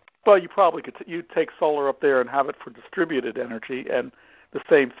 Well, you probably could. You'd take solar up there and have it for distributed energy, and the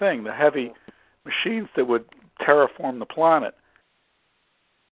same thing, the heavy machines that would terraform the planet.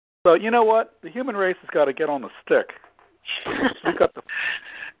 So you know what? The human race has got to get on the stick.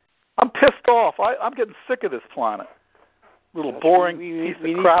 I'm pissed off. I'm getting sick of this planet. Little boring piece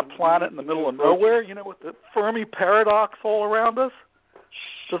of crap planet in the middle of nowhere. You know, with the Fermi paradox all around us.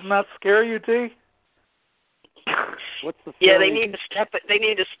 Doesn't that scare you, D? What's the Fermi? Yeah, they need to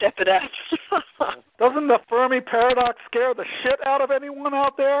step it up. Doesn't the Fermi paradox scare the shit out of anyone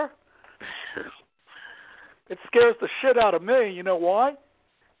out there? It scares the shit out of me. You know why?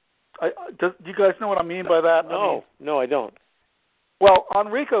 Do you guys know what I mean by that? No, I don't. Well,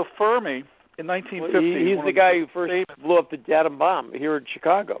 Enrico Fermi in 1950. He's the guy who first blew up the atom bomb here in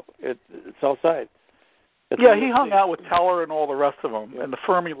Chicago at Southside. Yeah, he hung out with Teller and all the rest of them, and the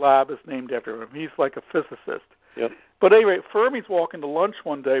Fermi lab is named after him. He's like a physicist. Yep. But anyway, Fermi's walking to lunch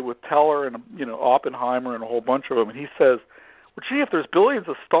one day with Teller and Oppenheimer and a whole bunch of them, and he says, "Well, gee, if there's billions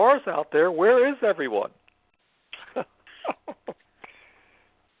of stars out there, where is everyone?"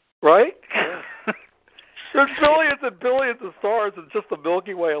 Right? Yeah. There's billions and billions of stars in just the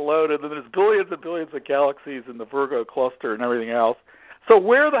Milky Way alone, and then there's billions and billions of galaxies in the Virgo cluster and everything else. So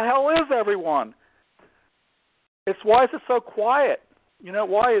where the hell is everyone? Why is it so quiet?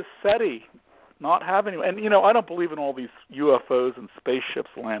 Why is SETI not having? And I don't believe in all these UFOs and spaceships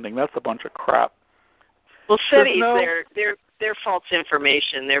landing. That's a bunch of crap. Well, SETI, they're false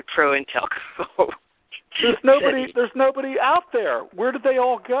information. They're pro-Intel. There's nobody out there. Where did they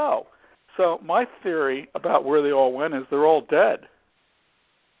all go? So my theory about where they all went is they're all dead.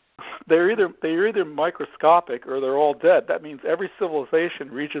 They're either microscopic or they're all dead. That means every civilization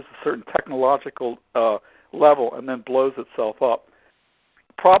reaches a certain technological level and then blows itself up.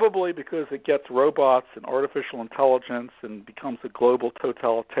 Probably because it gets robots and artificial intelligence and becomes a global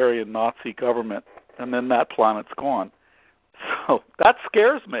totalitarian Nazi government, and then that planet's gone. So that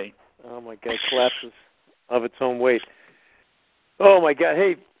scares me. Oh, my God, collapses of its own weight. Oh, my God.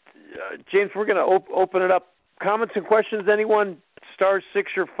 Hey, James, we're going to open it up. Comments and questions, anyone? *6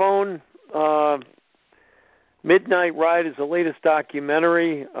 your phone. Midnight Ride is the latest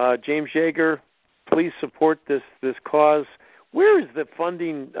documentary. James Jaeger, please support this cause. Where is the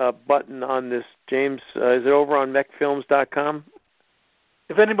funding button on this, James? Is it over on mechfilms.com?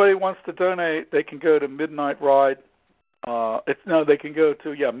 If anybody wants to donate, they can go to Midnight Ride. They can go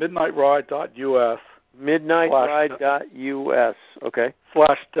to midnightride.us. Midnightride.us. Okay.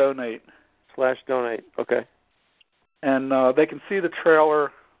 /donate. /donate. Okay. And they can see the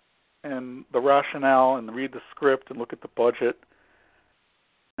trailer and the rationale and read the script and look at the budget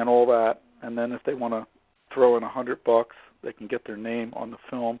and all that. And then if they want to throw in $100, they can get their name on the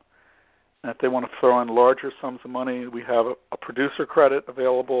film. And if they want to throw in larger sums of money, we have a producer credit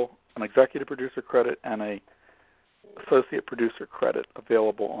available, an executive producer credit, and a associate producer credit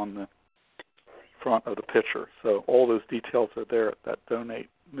available on the front of the picture. So all those details are there at that donate,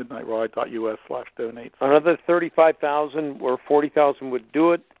 midnightride.us/donate. Another 35,000 or 40,000 would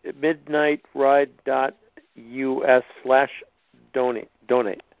do it.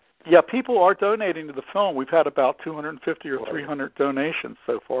 midnightride.us/donate. Yeah, people are donating to the film. We've had about 250 or 300 donations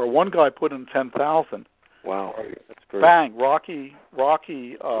so far. One guy put in 10,000. Wow, that's great. Bang, Brian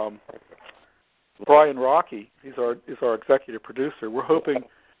Rocky, is our executive producer. We're hoping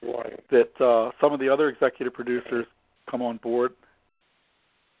that some of the other executive producers come on board.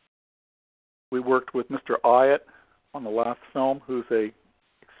 We worked with Mr. Iott on the last film, who's a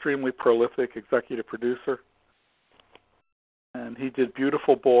extremely prolific executive producer. And he did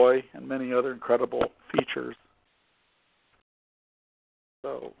Beautiful Boy and many other incredible features.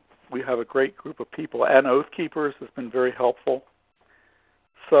 So we have a great group of people. And Oath Keepers has been very helpful.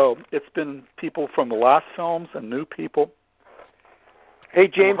 So it's been people from the last films and new people. Hey,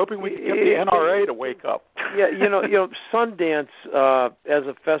 James, we're hoping we can get the NRA to wake up. Yeah, Sundance as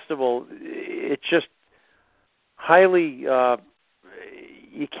a festival, it's just highly.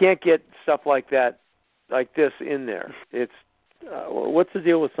 You can't get stuff like this in there. It's what's the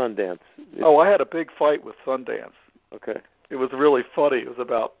deal with Sundance? I had a big fight with Sundance. Okay. It was really funny. It was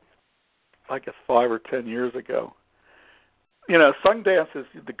about, I guess, 5 or 10 years ago. Sundance is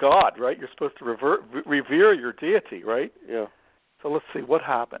the god, right? You're supposed to revere your deity, right? Yeah. So let's see what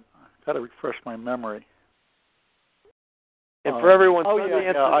happened. I've got to refresh my memory. And for everyone,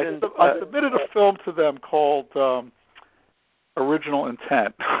 I submitted a film to them called Original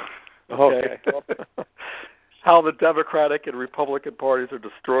Intent. Okay. How the Democratic and Republican parties are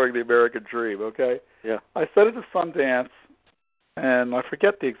destroying the American dream, okay? Yeah. I sent it to Sundance, and I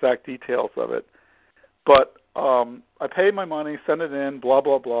forget the exact details of it. But I paid my money, sent it in, blah,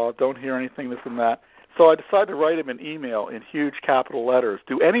 blah, blah, don't hear anything, this and that. So I decided to write him an email in huge capital letters.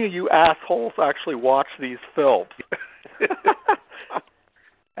 Do any of you assholes actually watch these films?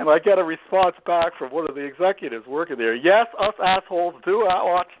 And I get a response back from one of the executives working there. Yes, us assholes do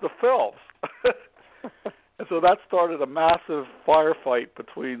watch the films. And so that started a massive firefight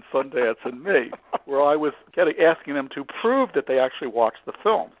between Sundance and me, where I was asking them to prove that they actually watched the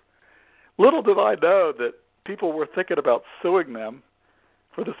films. Little did I know that people were thinking about suing them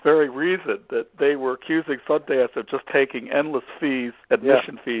for this very reason, that they were accusing Sundance of just taking endless fees,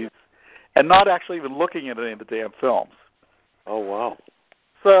 admission fees, and not actually even looking at any of the damn films. Oh, wow.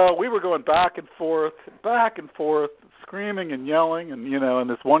 So we were going back and forth, screaming and yelling, and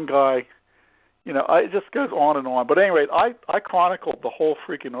this one guy, it just goes on and on. But anyway, I chronicled the whole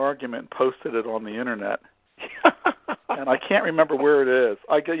freaking argument and posted it on the internet. And I can't remember where it is.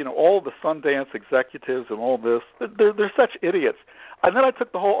 I get, all the Sundance executives and all this, they're such idiots. And then I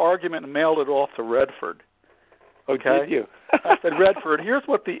took the whole argument and mailed it off to Redford. Okay? Did you? I said, Redford, here's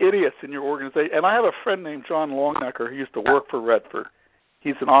what the idiots in your organization, and I have a friend named John Longnecker who used to work for Redford.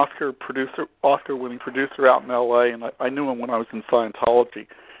 He's an Oscar-winning producer out in L.A., and I knew him when I was in Scientology.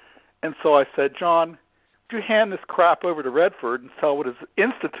 And so I said, John, you hand this crap over to Redford and tell what his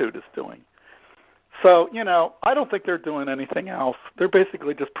institute is doing. So, I don't think they're doing anything else. They're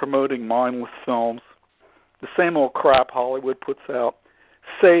basically just promoting mindless films, the same old crap Hollywood puts out,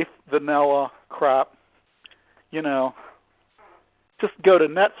 safe, vanilla crap. Just go to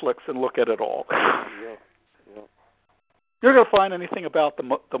Netflix and look at it all. Yeah. You're going to find anything about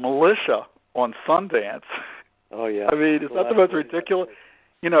the militia on Sundance. Oh, yeah. I mean, is that the most ridiculous?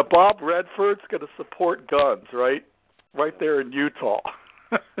 Bob Redford's going to support guns, right? Right there in Utah.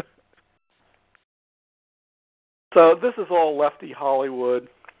 So this is all lefty Hollywood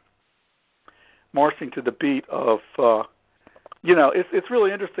marching to the beat of, it's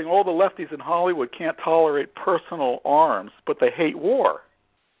really interesting. All the lefties in Hollywood can't tolerate personal arms, but they hate war.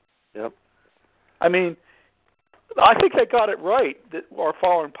 Yep. I mean, I think they got it right that our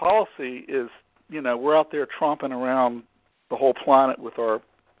foreign policy is, we're out there tromping around the whole planet with our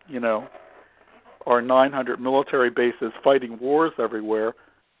 900 military bases fighting wars everywhere,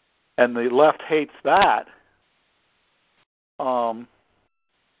 and the left hates that.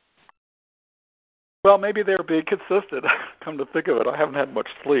 Well, maybe they're being consistent. Come to think of it, I haven't had much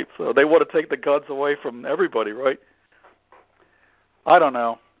sleep, so they want to take the guns away from everybody, right? I don't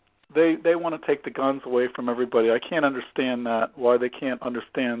know. They want to take the guns away from everybody. I can't understand that, why they can't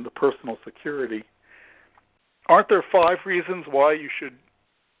understand the personal security. Aren't there 5 reasons why you should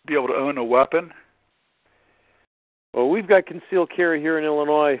be able to own a weapon? Well, we've got concealed carry here in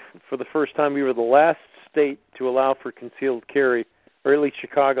Illinois. For the first time, we were the last state to allow for concealed carry, or at least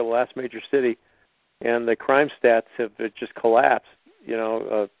Chicago, the last major city, and the crime stats have just collapsed.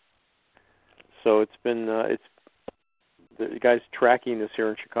 So it's been the guys tracking this here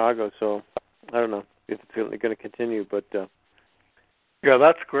in Chicago. So I don't know if it's going to continue, but yeah,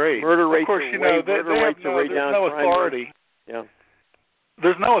 that's great. Murder rates, of course, there's no authority. Yeah.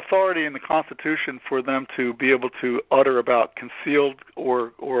 There's no authority in the Constitution for them to be able to utter about concealed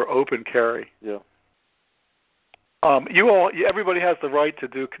or open carry. Yeah. Everybody has the right to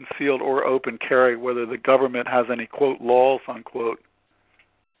do concealed or open carry, whether the government has any, quote, laws, unquote,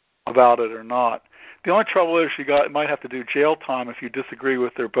 about it or not. The only trouble is you might have to do jail time if you disagree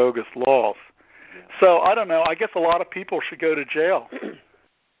with their bogus laws. Yeah. So, I don't know. I guess a lot of people should go to jail.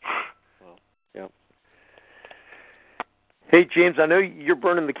 Well, yeah. Hey, James, I know you're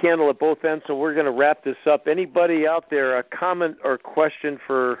burning the candle at both ends, so we're going to wrap this up. Anybody out there, a comment or question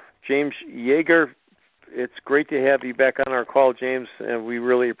for James Jaeger? It's great to have you back on our call, James, and we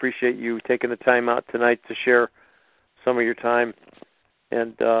really appreciate you taking the time out tonight to share some of your time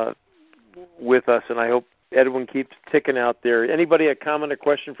and with us, and I hope Edwin keeps ticking out there. Anybody a comment or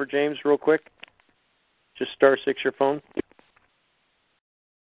question for James real quick? Just *6 your phone.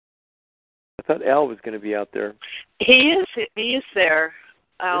 I thought Al was going to be out there. He is there,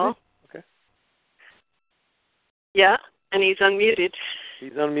 Al. Really? Okay. Yeah, and he's unmuted.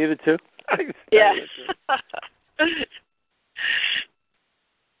 He's unmuted too? Yeah.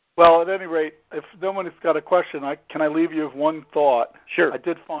 Well, at any rate, if no one has got a question, can I leave you with one thought? Sure. I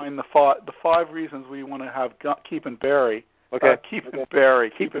did find the 5 reasons we want to have keep and bury. Okay. Keep and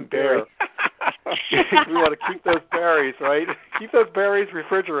bury. We want to keep those berries, right? Keep those berries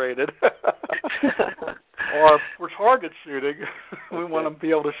refrigerated. Or for target shooting, we want to be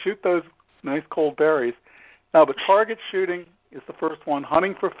able to shoot those nice cold berries. Now, but target shooting is the first one.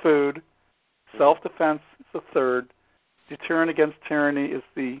 Hunting for food. Self-defense is the third. Deterrent against tyranny is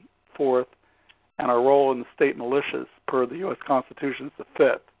the fourth. And our role in the state militias, per the U.S. Constitution, is the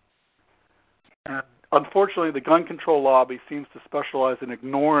fifth. And unfortunately, the gun control lobby seems to specialize in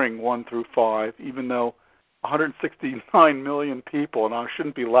ignoring 1 through 5, even though 169 million people, and I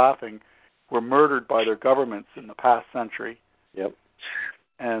shouldn't be laughing, were murdered by their governments in the past century. Yep.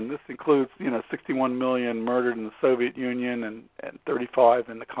 And this includes, 61 million murdered in the Soviet Union and 35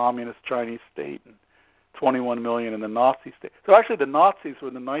 in the communist Chinese state and 21 million in the Nazi state. So actually the Nazis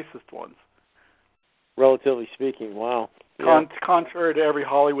were the nicest ones. Relatively speaking, wow. Contrary to every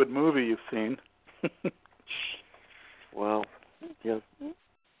Hollywood movie you've seen. Wow. Yeah.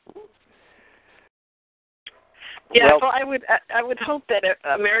 Yeah, well, I would hope that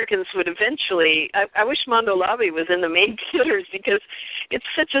Americans would eventually. I wish Mondo Lobby was in the main theaters because it's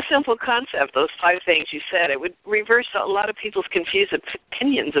such a simple concept. Those 5 things you said, it would reverse a lot of people's confused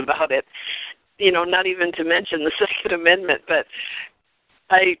opinions about it. Not even to mention the Second Amendment. But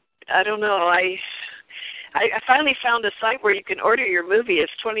I don't know. I finally found a site where you can order your movie.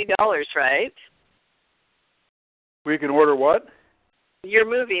 It's $20, right? We can order what? Your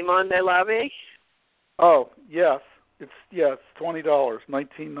movie, Mondo Lobby. Oh, yes. It's $20,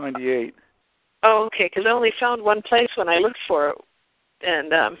 $19.98. Oh, okay, because I only found one place when I looked for it.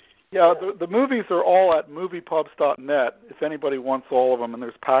 And Yeah, the movies are all at moviepubs.net if anybody wants all of them, and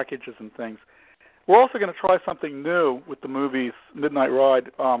there's packages and things. We're also going to try something new with the movies, Midnight Ride.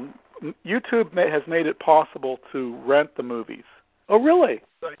 YouTube has made it possible to rent the movies. Oh, really?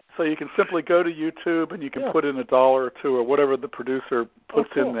 So you can simply go to YouTube and you can put in $1 or $2 or whatever the producer puts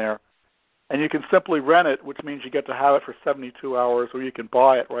in there. And you can simply rent it, which means you get to have it for 72 hours, or you can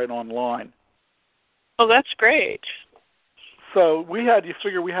buy it right online. Oh, that's great. So we had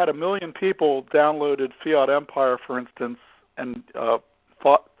 1 million people downloaded Fiat Empire, for instance, and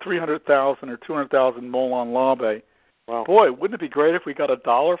 300,000 or 200,000 Molon Labe. Wow. Boy, wouldn't it be great if we got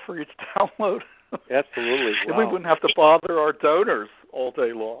 $1 for each download? Absolutely. Wow. We wouldn't have to bother our donors all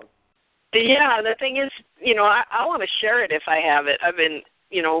day long. Yeah, the thing is, I want to share it if I have it. I've been,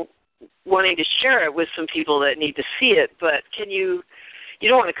 wanting to share it with some people that need to see it, but you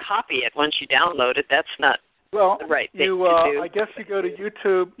don't want to copy it once you download it. That's not the right thing to do. I guess you go to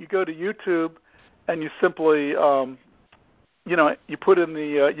YouTube, and you simply, you put in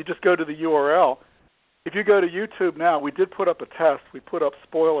you just go to the URL. If you go to YouTube now, we did put up a test. We put up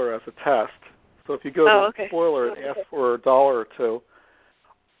Spoiler as a test. So if you go to Spoiler and ask for $1 or $2,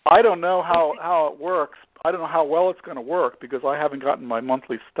 I don't know how it works. I don't know how well it's going to work because I haven't gotten my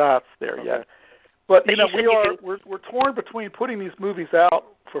monthly stats there yet. But we're torn between putting these movies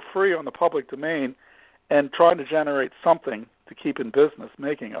out for free on the public domain and trying to generate something to keep in business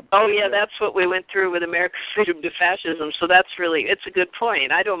making them. Oh yeah, that's what we went through with America's Freedom to Fascism. So it's a good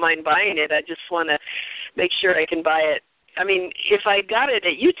point. I don't mind buying it. I just want to make sure I can buy it. I mean, if I got it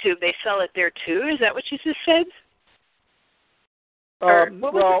at YouTube, they sell it there too. Is that what you just said?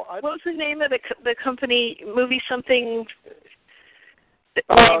 What was the name of the company? Movie something.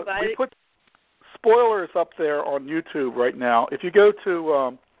 We put Spoilers up there on YouTube right now. If you go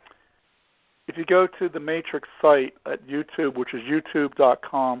to the Matrix site at YouTube, which is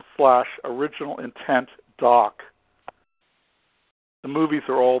youtube.com/originalintent.doc, the movies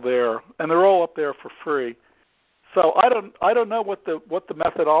are all there, and they're all up there for free. So I don't know what the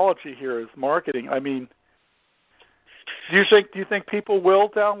methodology here is marketing. I mean, do you think people will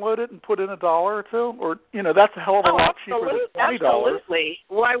download it and put in $1 or $2, or that's a hell of a lot cheaper than $20? Absolutely.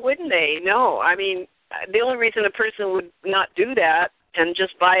 Why wouldn't they? No, I mean the only reason a person would not do that and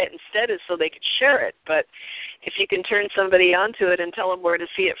just buy it instead is so they could share it. But if you can turn somebody onto it and tell them where to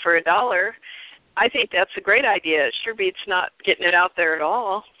see it for $1, I think that's a great idea. It sure beats not getting it out there at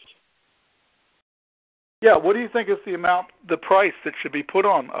all. Yeah, what do you think is the price that should be put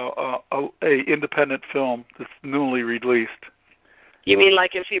on a independent film that's newly released? You mean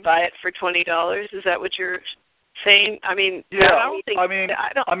like if you buy it for $20? Is that what you're saying? I mean, yeah. I mean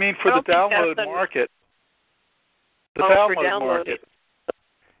for the download market. The download market.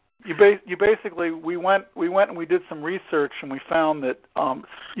 You basically we went and we did some research and we found that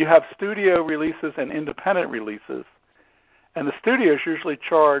you have studio releases and independent releases. And the studios usually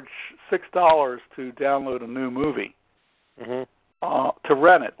charge $6 to download a new movie, to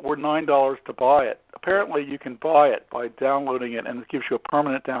rent it, or $9 to buy it. Apparently you can buy it by downloading it, and it gives you a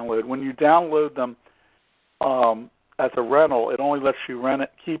permanent download. When you download them as a rental, it only lets you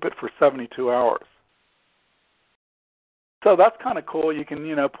keep it for 72 hours. So that's kind of cool. You can,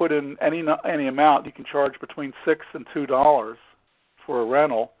 put in any amount. You can charge between $6 and $2 for a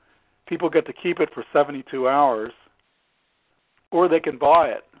rental. People get to keep it for 72 hours. Or they can buy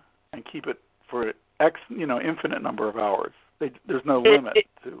it and keep it for infinite number of hours. There's no limit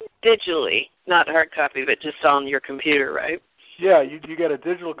to digitally, not hard copy, but just on your computer, right? Yeah, you get a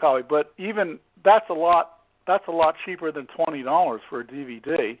digital copy, but even that's a lot cheaper than $20 for a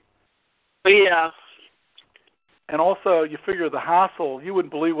DVD. Yeah. And also, you figure the hassle. You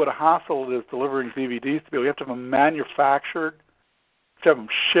wouldn't believe what a hassle it is delivering DVDs to people. You have to have them manufactured, to have them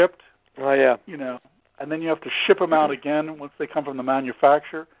shipped. Oh yeah. And then you have to ship them out again once they come from the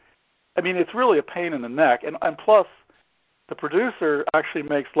manufacturer. I mean, it's really a pain in the neck. And plus, the producer actually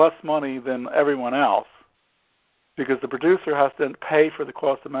makes less money than everyone else because the producer has to pay for the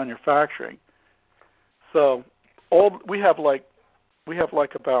cost of manufacturing. So we have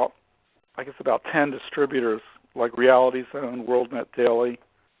about 10 distributors, like Reality Zone, WorldNet Daily,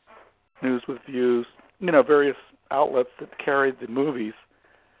 News with Views, various outlets that carry the movies.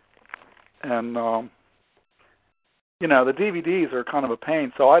 And the DVDs are kind of a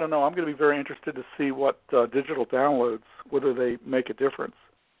pain, so I don't know. I'm going to be very interested to see what digital downloads, whether they make a difference.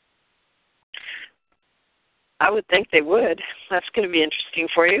 I would think they would. That's going to be interesting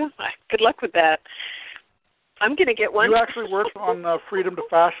for you. Good luck with that. I'm going to get one. You actually worked on Freedom to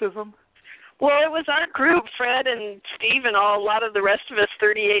Fascism? Well, it was our group, Fred and Steve and a lot of the rest of us,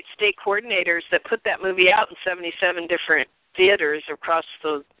 38 state coordinators, that put that movie out in 77 different theaters across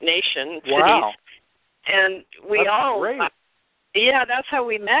the nation, wow. cities. And we That's great. Yeah, that's how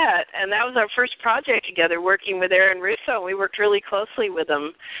we met, and that was our first project together, working with Aaron Russo. We worked really closely with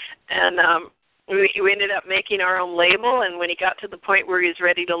him, and we ended up making our own label, and when he got to the point where he was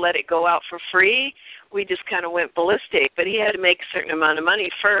ready to let it go out for free, we just kind of went ballistic. But he had to make a certain amount of money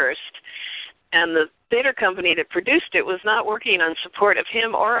first, and the theater company that produced it was not working on support of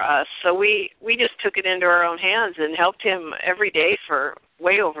him or us, so we just took it into our own hands and helped him every day for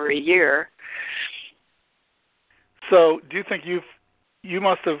way over a year. So, do you think you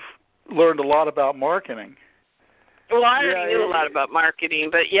must have learned a lot about marketing? Well, I already knew a lot about marketing,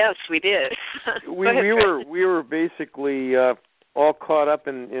 but yes, we did. we were basically all caught up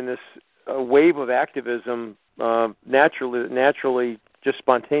in this wave of activism. Naturally, just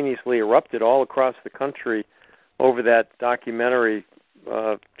spontaneously erupted all across the country over that documentary,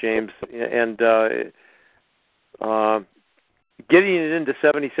 James, and getting it into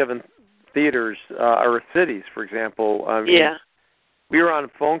 77 theaters or cities, for example. We were on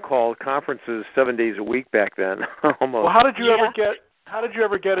phone call conferences 7 days a week back then, almost. Well, how did you ever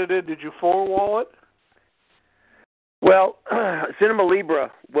get it in? Did you four-wall it? Well, Cinema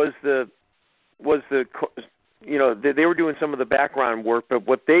Libre was the they were doing some of the background work, but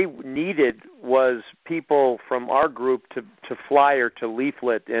what they needed was people from our group to fly or to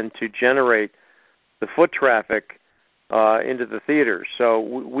leaflet and to generate the foot traffic into the theaters. So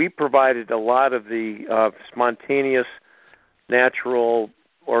we provided a lot of the spontaneous, natural,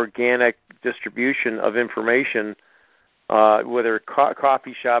 organic distribution of information, whether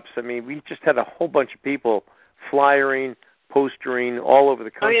coffee shops. I mean, we just had a whole bunch of people flyering, postering all over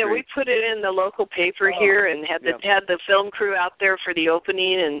the country. Oh, yeah, we put it in the local paper here and had the film crew out there for the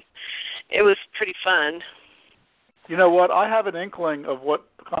opening, and it was pretty fun. You know what? I have an inkling of what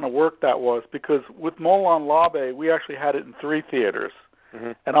kind of work that was, because with Molon Labe, we actually had it in 3 theaters.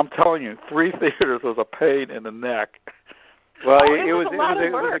 Mm-hmm. And I'm telling you, 3 theaters was a pain in the neck. Well, it was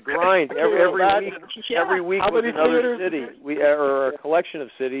a grind. Every week was another city, or a collection of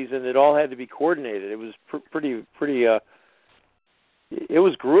cities, and it all had to be coordinated. It was pretty. It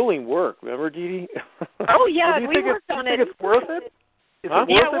was grueling work. Remember, Dee Dee? Oh yeah, we worked on it. Do you think it's worth it? It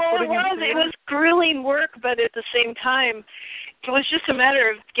was grueling work, but at the same time, it was just a matter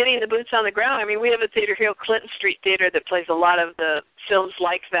of getting the boots on the ground. I mean, we have a theater here, Clinton Street Theater, that plays a lot of the films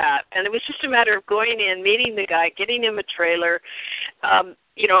like that. And it was just a matter of going in, meeting the guy, getting him a trailer, and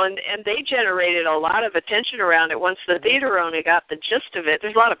they generated a lot of attention around it once the theater owner got the gist of it.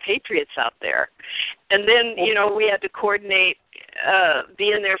 There's a lot of patriots out there. And then, we had to coordinate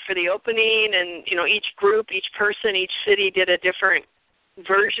being there for the opening, and, each group, each person, each city did a different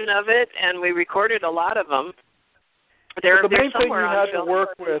version of it, and we recorded a lot of them. The main thing you had to work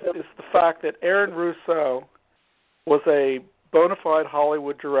with is the fact that Aaron Russo was a bona fide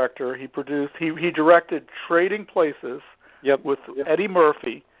Hollywood director. He directed Trading Places with Eddie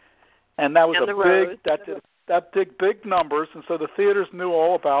Murphy, and that was that did big numbers, and so the theaters knew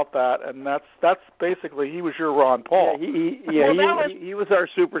all about that, and that's basically, he was your Ron Paul. He was our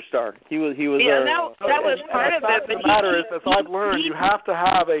superstar. He was. That was part of it. But the matter is, as I've learned, you have to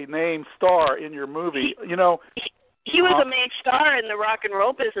have a named star in your movie. He was a main star in the rock and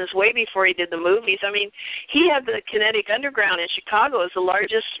roll business way before he did the movies. I mean, he had the Kinetic Underground in Chicago as the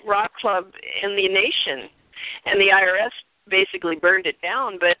largest rock club in the nation, and the IRS basically burned it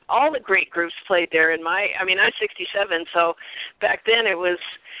down, but all the great groups played there. I'm 67, so back then it was,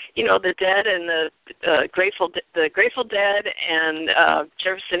 the Dead and the Grateful Dead and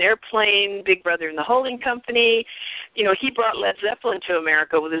Jefferson Airplane, Big Brother and the Holding Company. He brought Led Zeppelin to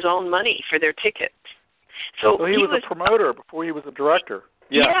America with his own money for their tickets. So he was a promoter before he was a director.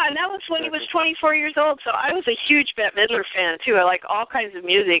 Yeah, and that was when he was 24 years old. So I was a huge Bette Midler fan too. I like all kinds of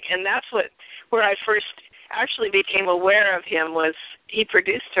music, and that's where I first actually became aware of him. Was he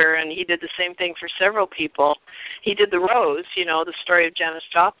produced her, and he did the same thing for several people. He did The Rose, the story of Janis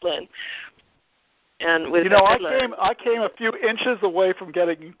Joplin. And with I came a few inches away from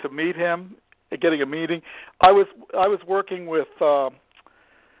getting to meet him, getting a meeting. I was working with.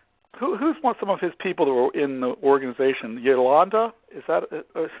 Who's some of his people that were in the organization? Yolanda? Is that?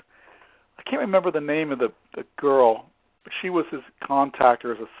 I can't remember the name of the girl, but she was his contact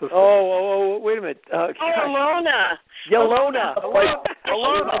or his assistant. Oh, wait a minute. Yolanda. Yolanda.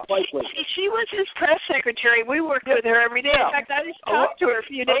 She was his press secretary. We worked with her every day. In fact, I just talked to her a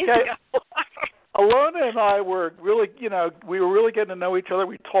few days ago. Alona and I were really, we were really getting to know each other.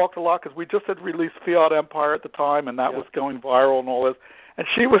 We talked a lot because we just had released Fiat Empire at the time, and that was going viral and all this. And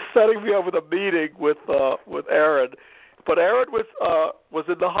she was setting me up with a meeting with Aaron, but Aaron was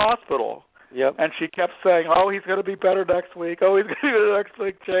in the hospital, Yep. And she kept saying, "Oh, he's going to be better next week. Oh, he's going to be better next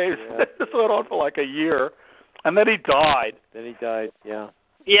week, James." Yeah. This went on for like a year, and then he died. Yeah.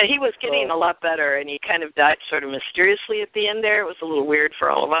 Yeah, he was getting a lot better, and he kind of died sort of mysteriously at the end there. It was a little weird for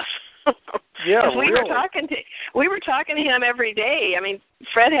all of us. Yeah, we were talking to him every day. I mean,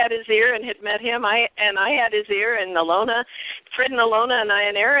 Fred had his ear and had met him. I had his ear, and Fred and Alona and I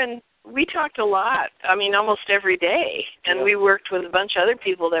and Aaron, we talked a lot. I mean, almost every day, and we worked with a bunch of other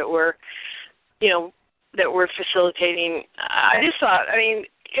people that were, that were facilitating. I just thought, I mean,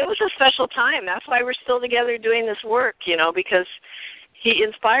 it was a special time. That's why we're still together doing this work, because he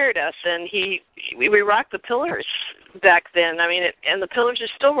inspired us, and we rocked the Pillars back then. I mean, and the Pillars are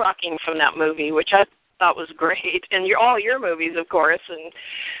still rocking from that movie, which I thought was great, and all your movies, of course. And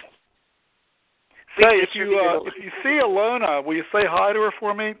if you see Alona, will you say hi to her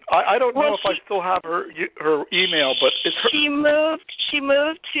for me? I don't know if I still have her email, but it's her. She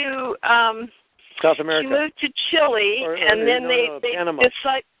moved to South America. She moved to Chile, and then they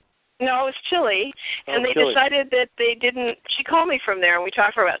decided. No, it was Chile, and they decided that they didn't. She called me from there, and we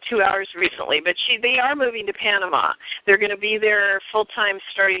talked for about 2 hours recently. But they are moving to Panama. They're going to be there full time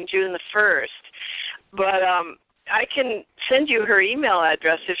starting June the 1st. But I can send you her email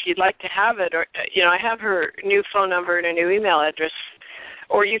address if you'd like to have it, or I have her new phone number and a new email address,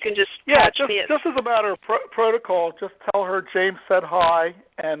 or you can just catch me. Just as a matter of protocol, just tell her James said hi,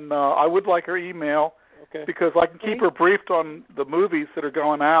 and I would like her email. Okay. Because I can keep her briefed on the movies that are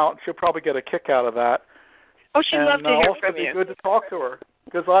going out. She'll probably get a kick out of that. Oh, she'd love to hear from you. It'd be good to talk to her.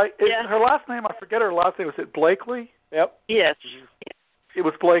 Because her last name, I forget her last name. Was it Blakely? Yep. Yes. It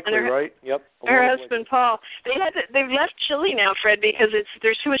was Blakely, right? Yep. Her husband Paul. They've left Chile now, Fred, because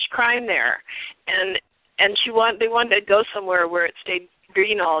there's too much crime there, and they wanted to go somewhere where it stayed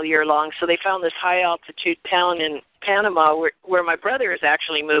green all year long. So they found this high altitude town in Panama where my brother is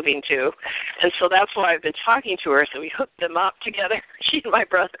actually moving to, and so that's why I've been talking to her. So we hooked them up together, she and my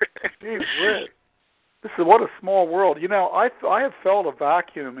brother. What a small world. I have felt a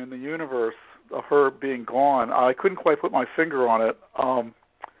vacuum in the universe of her being gone. I couldn't quite put my finger on it,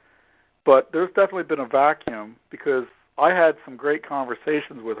 but there's definitely been a vacuum because I had some great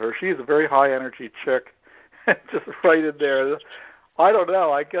conversations with her. She's a very high energy chick, just right in there. I don't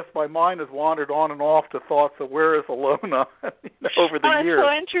know. I guess my mind has wandered on and off to thoughts of where is Alona over the years. That's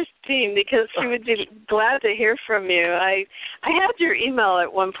so interesting because she would be glad to hear from you. I had your email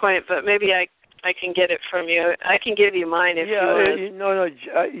at one point, but maybe I can get it from you. I can give you mine if you want. No.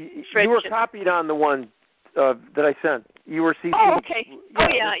 You were copied on the one that I sent. You were CC'd. Oh, okay.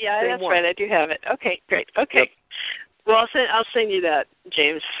 Yeah, that's right. I do have it. Okay, great. Okay. Yep. Well, I'll send you that,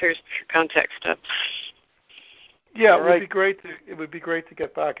 James. Here's your contact stuff. Yeah, it would be great to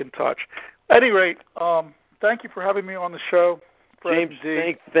get back in touch. At any rate, thank you for having me on the show, James.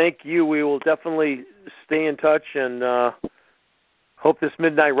 Thank you. We will definitely stay in touch and hope this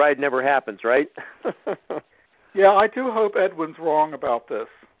midnight ride never happens. Right? Yeah, I do hope Edwin's wrong about this.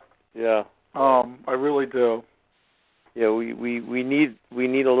 Yeah. I really do. Yeah, we need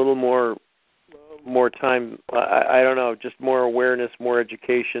a little more time. I don't know, just more awareness, more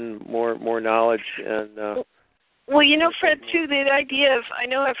education, more knowledge, and. Well, Fred, too, the idea of, I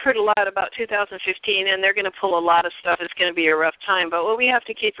know I've heard a lot about 2015, and they're going to pull a lot of stuff. It's going to be a rough time. But what we have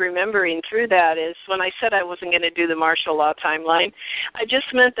to keep remembering through that is when I said I wasn't going to do the martial law timeline, I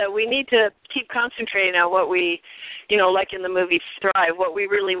just meant that we need to keep concentrating on what we, like in the movie Thrive, what we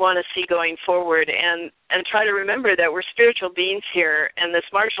really want to see going forward, and try to remember that we're spiritual beings here, and this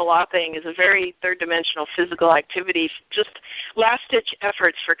martial law thing is a very third-dimensional physical activity, just last-ditch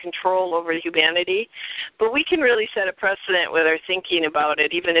efforts for control over humanity. But we can really set a precedent with our thinking about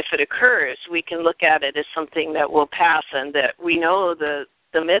it. Even if it occurs, we can look at it as something that will pass, and that we know the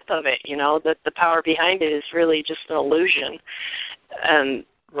myth of it, that the power behind it is really just an illusion. And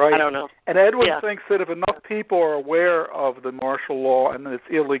right. I don't know. And Edwin thinks that if enough people are aware of the martial law and its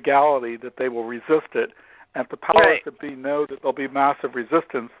illegality, that they will resist it. And if the powers that be know that there'll be massive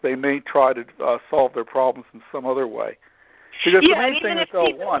resistance, they may try to solve their problems in some other way. Because the main thing that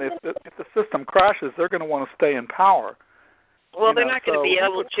they'll want, if the system crashes, they're going to want to stay in power. Well, they're not going to be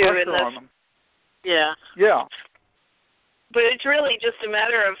able to unless. Yeah. Yeah. But it's really just a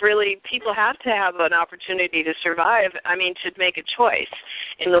matter of people have to have an opportunity to survive, to make a choice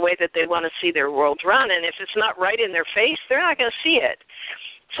in the way that they want to see their world run. And if it's not right in their face, they're not going to see it.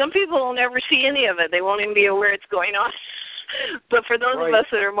 Some people will never see any of it. They won't even be aware it's going on. But for those of us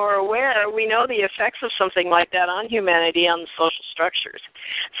that are more aware, we know the effects of something like that on humanity, on the social structures.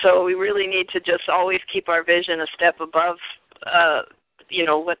 So we really need to just always keep our vision a step above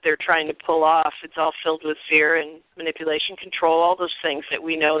what they're trying to pull off. It's all filled with fear and manipulation, control, all those things that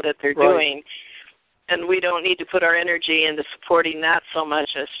we know that they're doing. And we don't need to put our energy into supporting that so much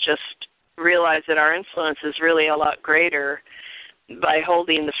as just realize that our influence is really a lot greater by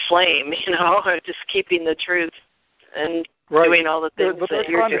holding the flame, just keeping the truth and doing all the things but that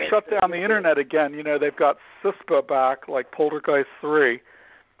they're you're trying doing. to shut down the internet again. They've got CISPA back, like Poltergeist 3.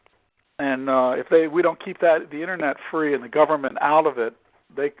 And if we don't keep the internet free and the government out of it,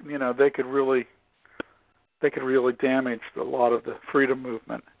 they could really damage a lot of the freedom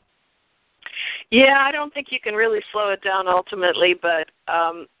movement. Yeah, I don't think you can really slow it down ultimately, but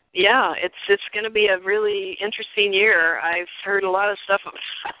it's going to be a really interesting year. I've heard a lot of stuff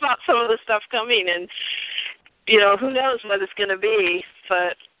about some of the stuff coming, and who knows what it's going to be.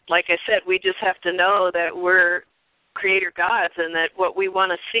 But like I said, we just have to know that we're creator gods, and that what we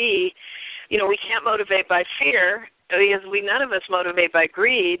want to see, we can't motivate by fear, because none of us motivate by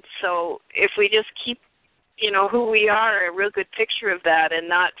greed. So if we just keep who we are, a real good picture of that, and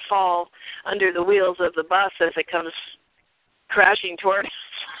not fall under the wheels of the bus as it comes crashing toward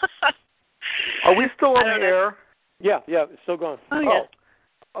us. Are we still on the air? Yeah, it's still going. Oh, yeah.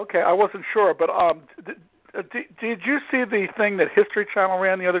 Okay, I wasn't sure, but did you see the thing that History Channel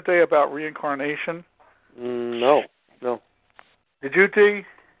ran the other day about reincarnation? No. Did you, Dee?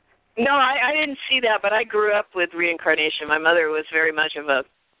 No, I didn't see that, but I grew up with reincarnation. My mother was very much of a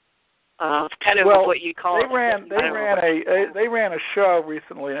what you call they ran a show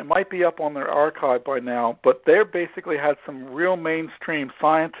recently, and it might be up on their archive by now, but they basically had some real mainstream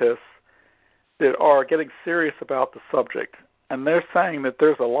scientists that are getting serious about the subject, and they're saying that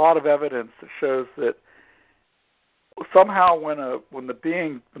there's a lot of evidence that shows that somehow when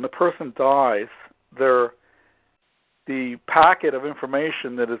the person dies, the packet of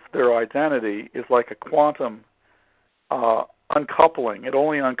information that is their identity is like a quantum uncoupling. It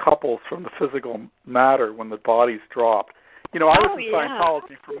only uncouples from the physical matter when the body's dropped. I was in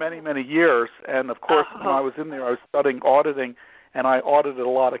Scientology for many, many years, and of course when I was in there I was studying auditing, and I audited a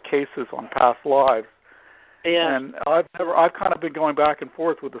lot of cases on past lives. Yeah. And I've kind of been going back and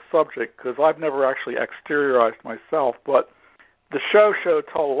forth with the subject because I've never actually exteriorized myself, but the show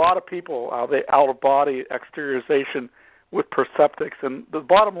told a lot of people out-of-body exteriorization with perceptics, and the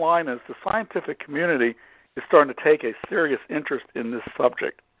bottom line is the scientific community is starting to take a serious interest in this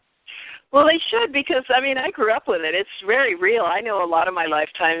subject. Well, they should, because, I grew up with it. It's very real. I know a lot of my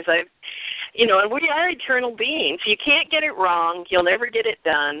lifetimes, and we are eternal beings. You can't get it wrong. You'll never get it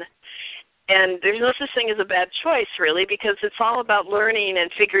done. And there's no such thing as a bad choice, really, because it's all about learning and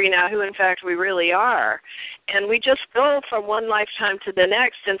figuring out who, in fact, we really are. And we just go from one lifetime to the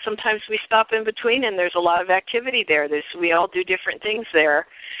next, and sometimes we stop in between, and there's a lot of activity there. We all do different things there.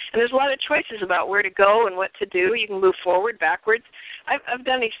 And there's a lot of choices about where to go and what to do. You can move forward, backwards. I've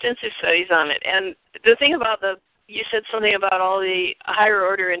done extensive studies on it. And the thing about you said something about all the higher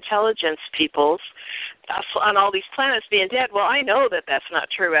order intelligence peoples on all these planets being dead. Well, I know that that's not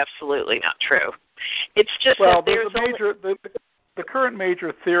true. Absolutely not true. It's just that there's the current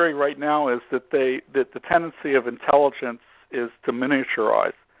major theory right now is that the tendency of intelligence is to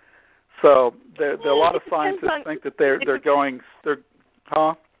miniaturize. So a lot of scientists think that they're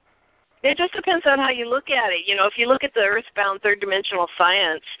It just depends on how you look at it. If you look at the earthbound third-dimensional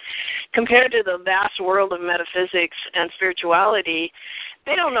science compared to the vast world of metaphysics and spirituality,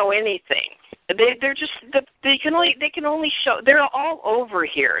 they don't know anything. They can only show. They're all over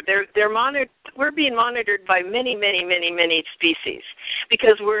here. They're monitored. We're being monitored by many, many, many, many species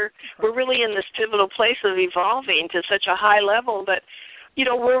because we're really in this pivotal place of evolving to such a high level that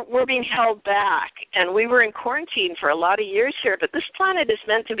we're being held back, and we were in quarantine for a lot of years here, but this planet is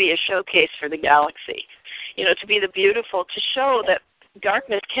meant to be a showcase for the galaxy, to be the beautiful, to show that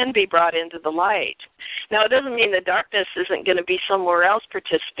darkness can be brought into the light. Now, it doesn't mean the darkness isn't going to be somewhere else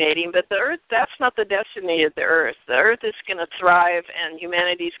participating, but the Earth, that's not the destiny of the Earth. The Earth is going to thrive, and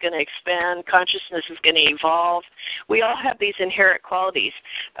humanity is going to expand. Consciousness is going to evolve. We all have these inherent qualities.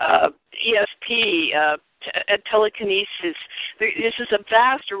 ESP, telekinesis. This is a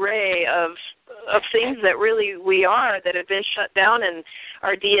vast array of things that really we are that have been shut down and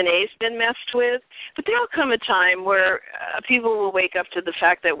our DNA's been messed with. But there'll come a time where people will wake up to the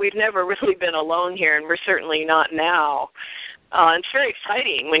fact that we've never really been alone here, and we're certainly not now. It's very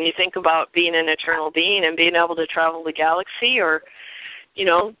exciting when you think about being an eternal being and being able to travel the galaxy or,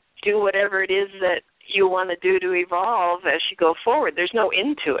 do whatever it is that you want to do to evolve as you go forward. There's no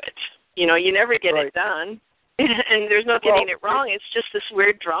end to it. You never get it done. And there's no getting it wrong. It's just this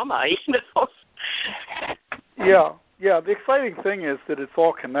weird drama, Yeah. The exciting thing is that it's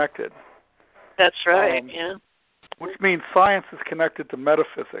all connected. That's right. Yeah. Which means science is connected to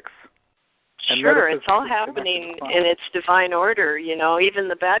metaphysics. Sure, it's all happening in its divine order. You know, even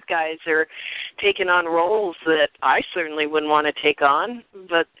the bad guys are taking on roles that I certainly wouldn't want to take on,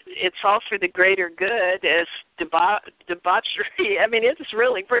 but it's all for the greater good as debauchery. I mean, it's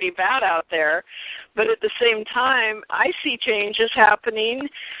really pretty bad out there, but at the same time, I see changes happening.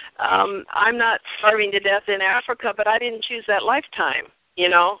 I'm not starving to death in Africa, but I didn't choose that lifetime. You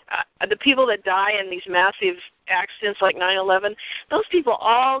know, the people that die in these massive accidents like 9/11, those people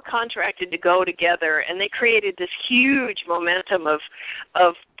all contracted to go together, and they created this huge momentum of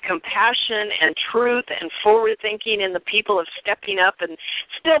compassion and truth and forward thinking, and the people of stepping up and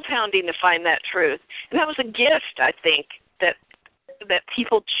still pounding to find that truth. And that was a gift, I think, that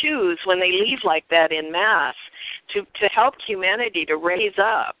people choose when they leave like that in mass to help humanity to raise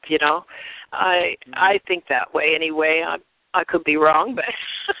up. You know, I think that way anyway. I could be wrong, but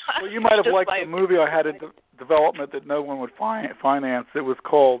well, you might have liked the movie I had in development that no one would finance. It was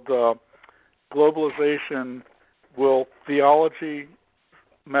called Globalization: Will Theology,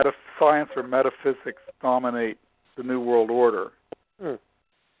 Science, or Metaphysics Dominate the New World Order? And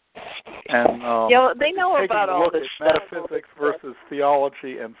they know about all this stuff. Metaphysics versus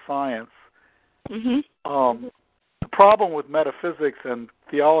theology and science. Mm-hmm. The problem with metaphysics and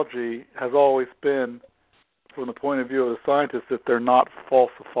theology has always been, from the point of view of the scientists, that they're not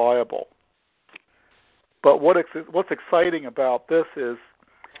falsifiable. But what's exciting about this is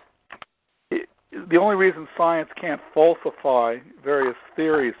the only reason science can't falsify various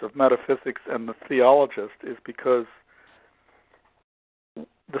theories of metaphysics and the theologist is because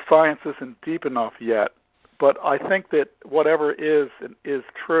the science isn't deep enough yet. But I think that whatever is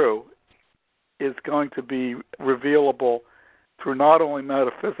true is going to be revealable through not only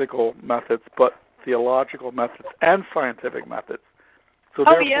metaphysical methods, but theological methods and scientific methods. So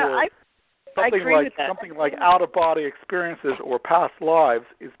therefore, I agree with that. Something like out-of-body experiences or past lives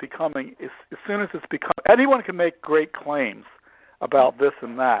is becoming, as soon as it's become, anyone can make great claims about this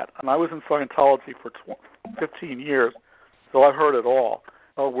and that. And I was in Scientology for 15 years, so I've heard it all.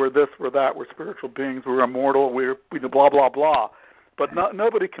 Oh, we're this, we're that, we're spiritual beings, we're immortal, we're blah, blah, blah. But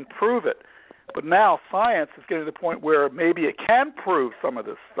nobody can prove it. But now science is getting to the point where maybe it can prove some of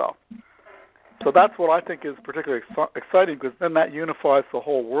this stuff. So that's what I think is particularly exciting, because then that unifies the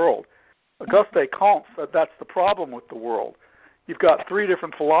whole world. Auguste Comte said that's the problem with the world. You've got two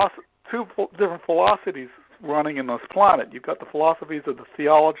different philosophies running in this planet. You've got the philosophies of the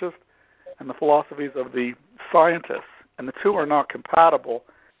theologists and the philosophies of the scientists, and the two are not compatible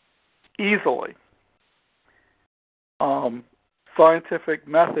easily. Scientific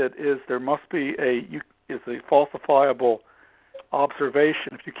method is there must be a falsifiable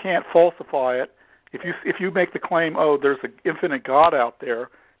observation. If you can't falsify it, if you make the claim, oh, there's an infinite God out there,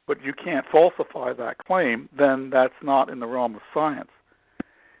 but you can't falsify that claim, then that's not in the realm of science.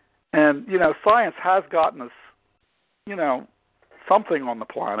 And, science has gotten us, something on the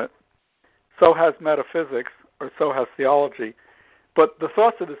planet. So has metaphysics, or so has theology. But the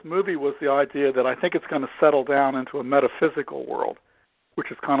thrust of this movie was the idea that I think it's going to settle down into a metaphysical world,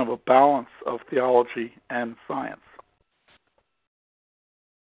 which is kind of a balance of theology and science.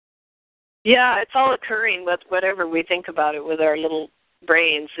 Yeah, it's all occurring with whatever we think about it with our little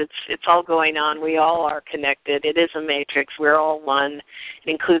brains. It's all going on. We all are connected. It is a matrix. We're all one. It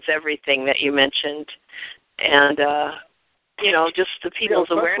includes everything that you mentioned. And, just the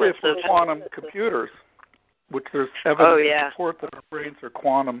people's awareness of quantum computers, which there's evidence to support that our brains are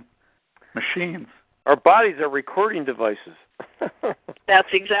quantum machines. Our bodies are recording devices. That's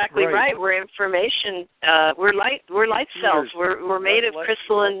exactly right. We're information. We're light cells. We're made of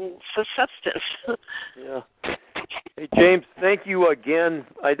crystalline substance. Yeah. Hey, James, thank you again.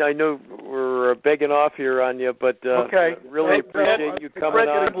 I know we're begging off here on you, but really appreciate you coming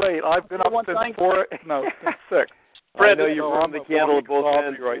on. Late. I've been up since 6. I know you're on the candle at both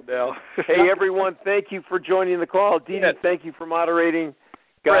ends right now. Hey, everyone, thank you for joining the call. Dee, thank you for moderating.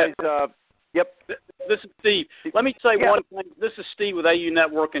 Guys, yep. This is Steve. Let me say one thing. This is Steve with AU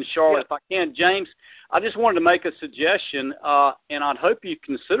Network in Charlotte. If I can, James, I just wanted to make a suggestion, and I'd hope you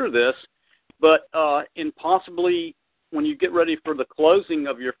consider this, but in possibly when you get ready for the closing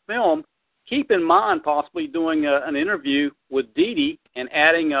of your film, keep in mind possibly doing an interview with Dee and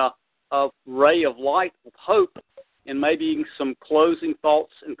adding a ray of light of hope and maybe some closing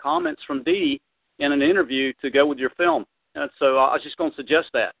thoughts and comments from Dee in an interview to go with your film. And so I was just going to suggest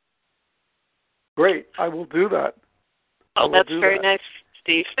that. Great. I will do that. Oh, that's very nice,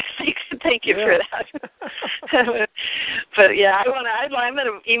 Steve. Thank you for that. But, I'm going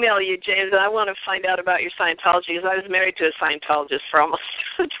to email you, James, and I want to find out about your Scientology, because I was married to a Scientologist for almost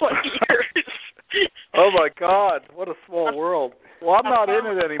 20 years. Oh, my God. What a small world. Well, I'm not in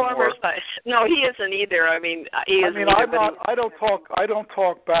it anymore. No, he isn't either. I mean, I don't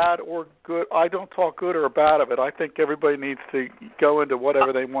talk bad or good. I don't talk good or bad of it. I think everybody needs to go into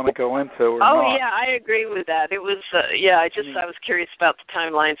whatever they want to go into. Or not. Yeah, I agree with that. It was, I was curious about the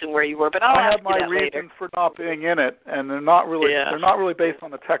timelines and where you were, but I have my reasons for not being in it, and they're not really based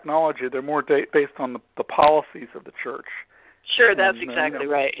on the technology. They're more based on the policies of the church. Sure, that's exactly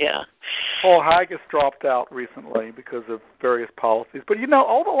right, yeah. Paul Haggis dropped out recently because of various policies. But, a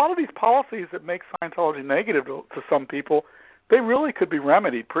lot of these policies that make Scientology negative to some people, they really could be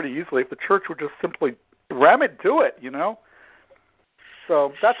remedied pretty easily if the church would just simply do it,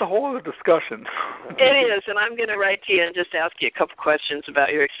 So that's a whole other discussion. It is, and I'm going to write to you and just ask you a couple questions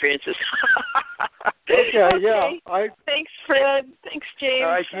about your experiences. Okay, yeah. Thanks, Fred. Thanks, James. All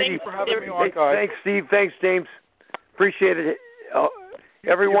right, thanks for having me on, guys. Thanks, Steve. Thanks, James. Appreciate it.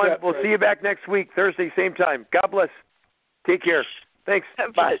 Everyone, we'll see you back next week, Thursday, same time. God bless. Take care. Thanks.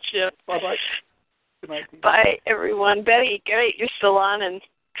 Bye. Bye-bye. Good night. Bye, everyone. Betty, great, you're still on, and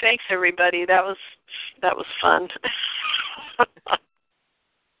thanks, everybody. That was fun.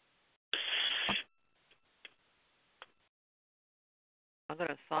 I'm going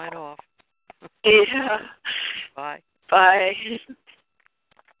to sign off. Yeah. Bye. Bye.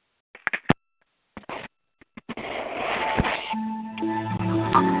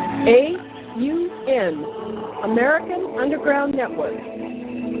 AUN, American Underground Network.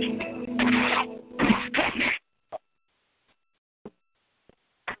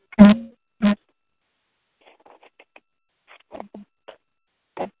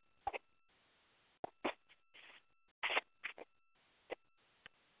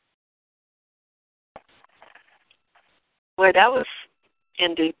 Boy, that was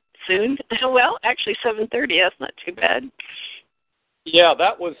ended soon. Well, actually 7:30. That's not too bad. Yeah,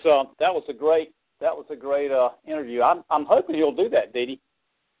 that was a great interview. I'm hoping you'll do that, Dee Dee.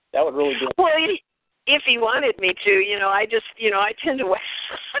 That would really be. Well, if he wanted me to, I tend to wax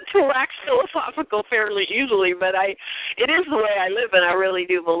philosophical fairly easily, but it is the way I live, and I really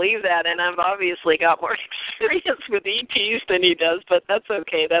do believe that. And I've obviously got more experience with ETs than he does, but that's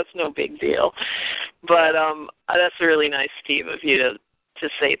okay. That's no big deal. But that's really nice, Steve, of you to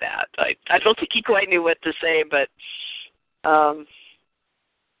say that. I don't think he quite knew what to say, but.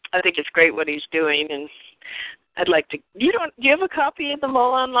 I think it's great what he's doing, and I'd like to. Do you have a copy of the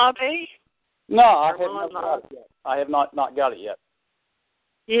Moulin Labe? No, I have not got it yet. I have not got it yet.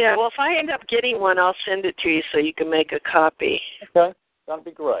 Yeah, well, if I end up getting one, I'll send it to you so you can make a copy. Okay, that'd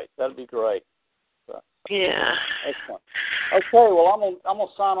be great. So, yeah. Excellent. Okay, well, I'm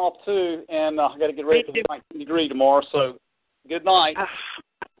gonna sign off too, and I got to get ready for the 19th degree tomorrow. So, good night.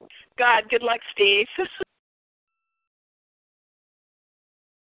 God, good luck, Steve.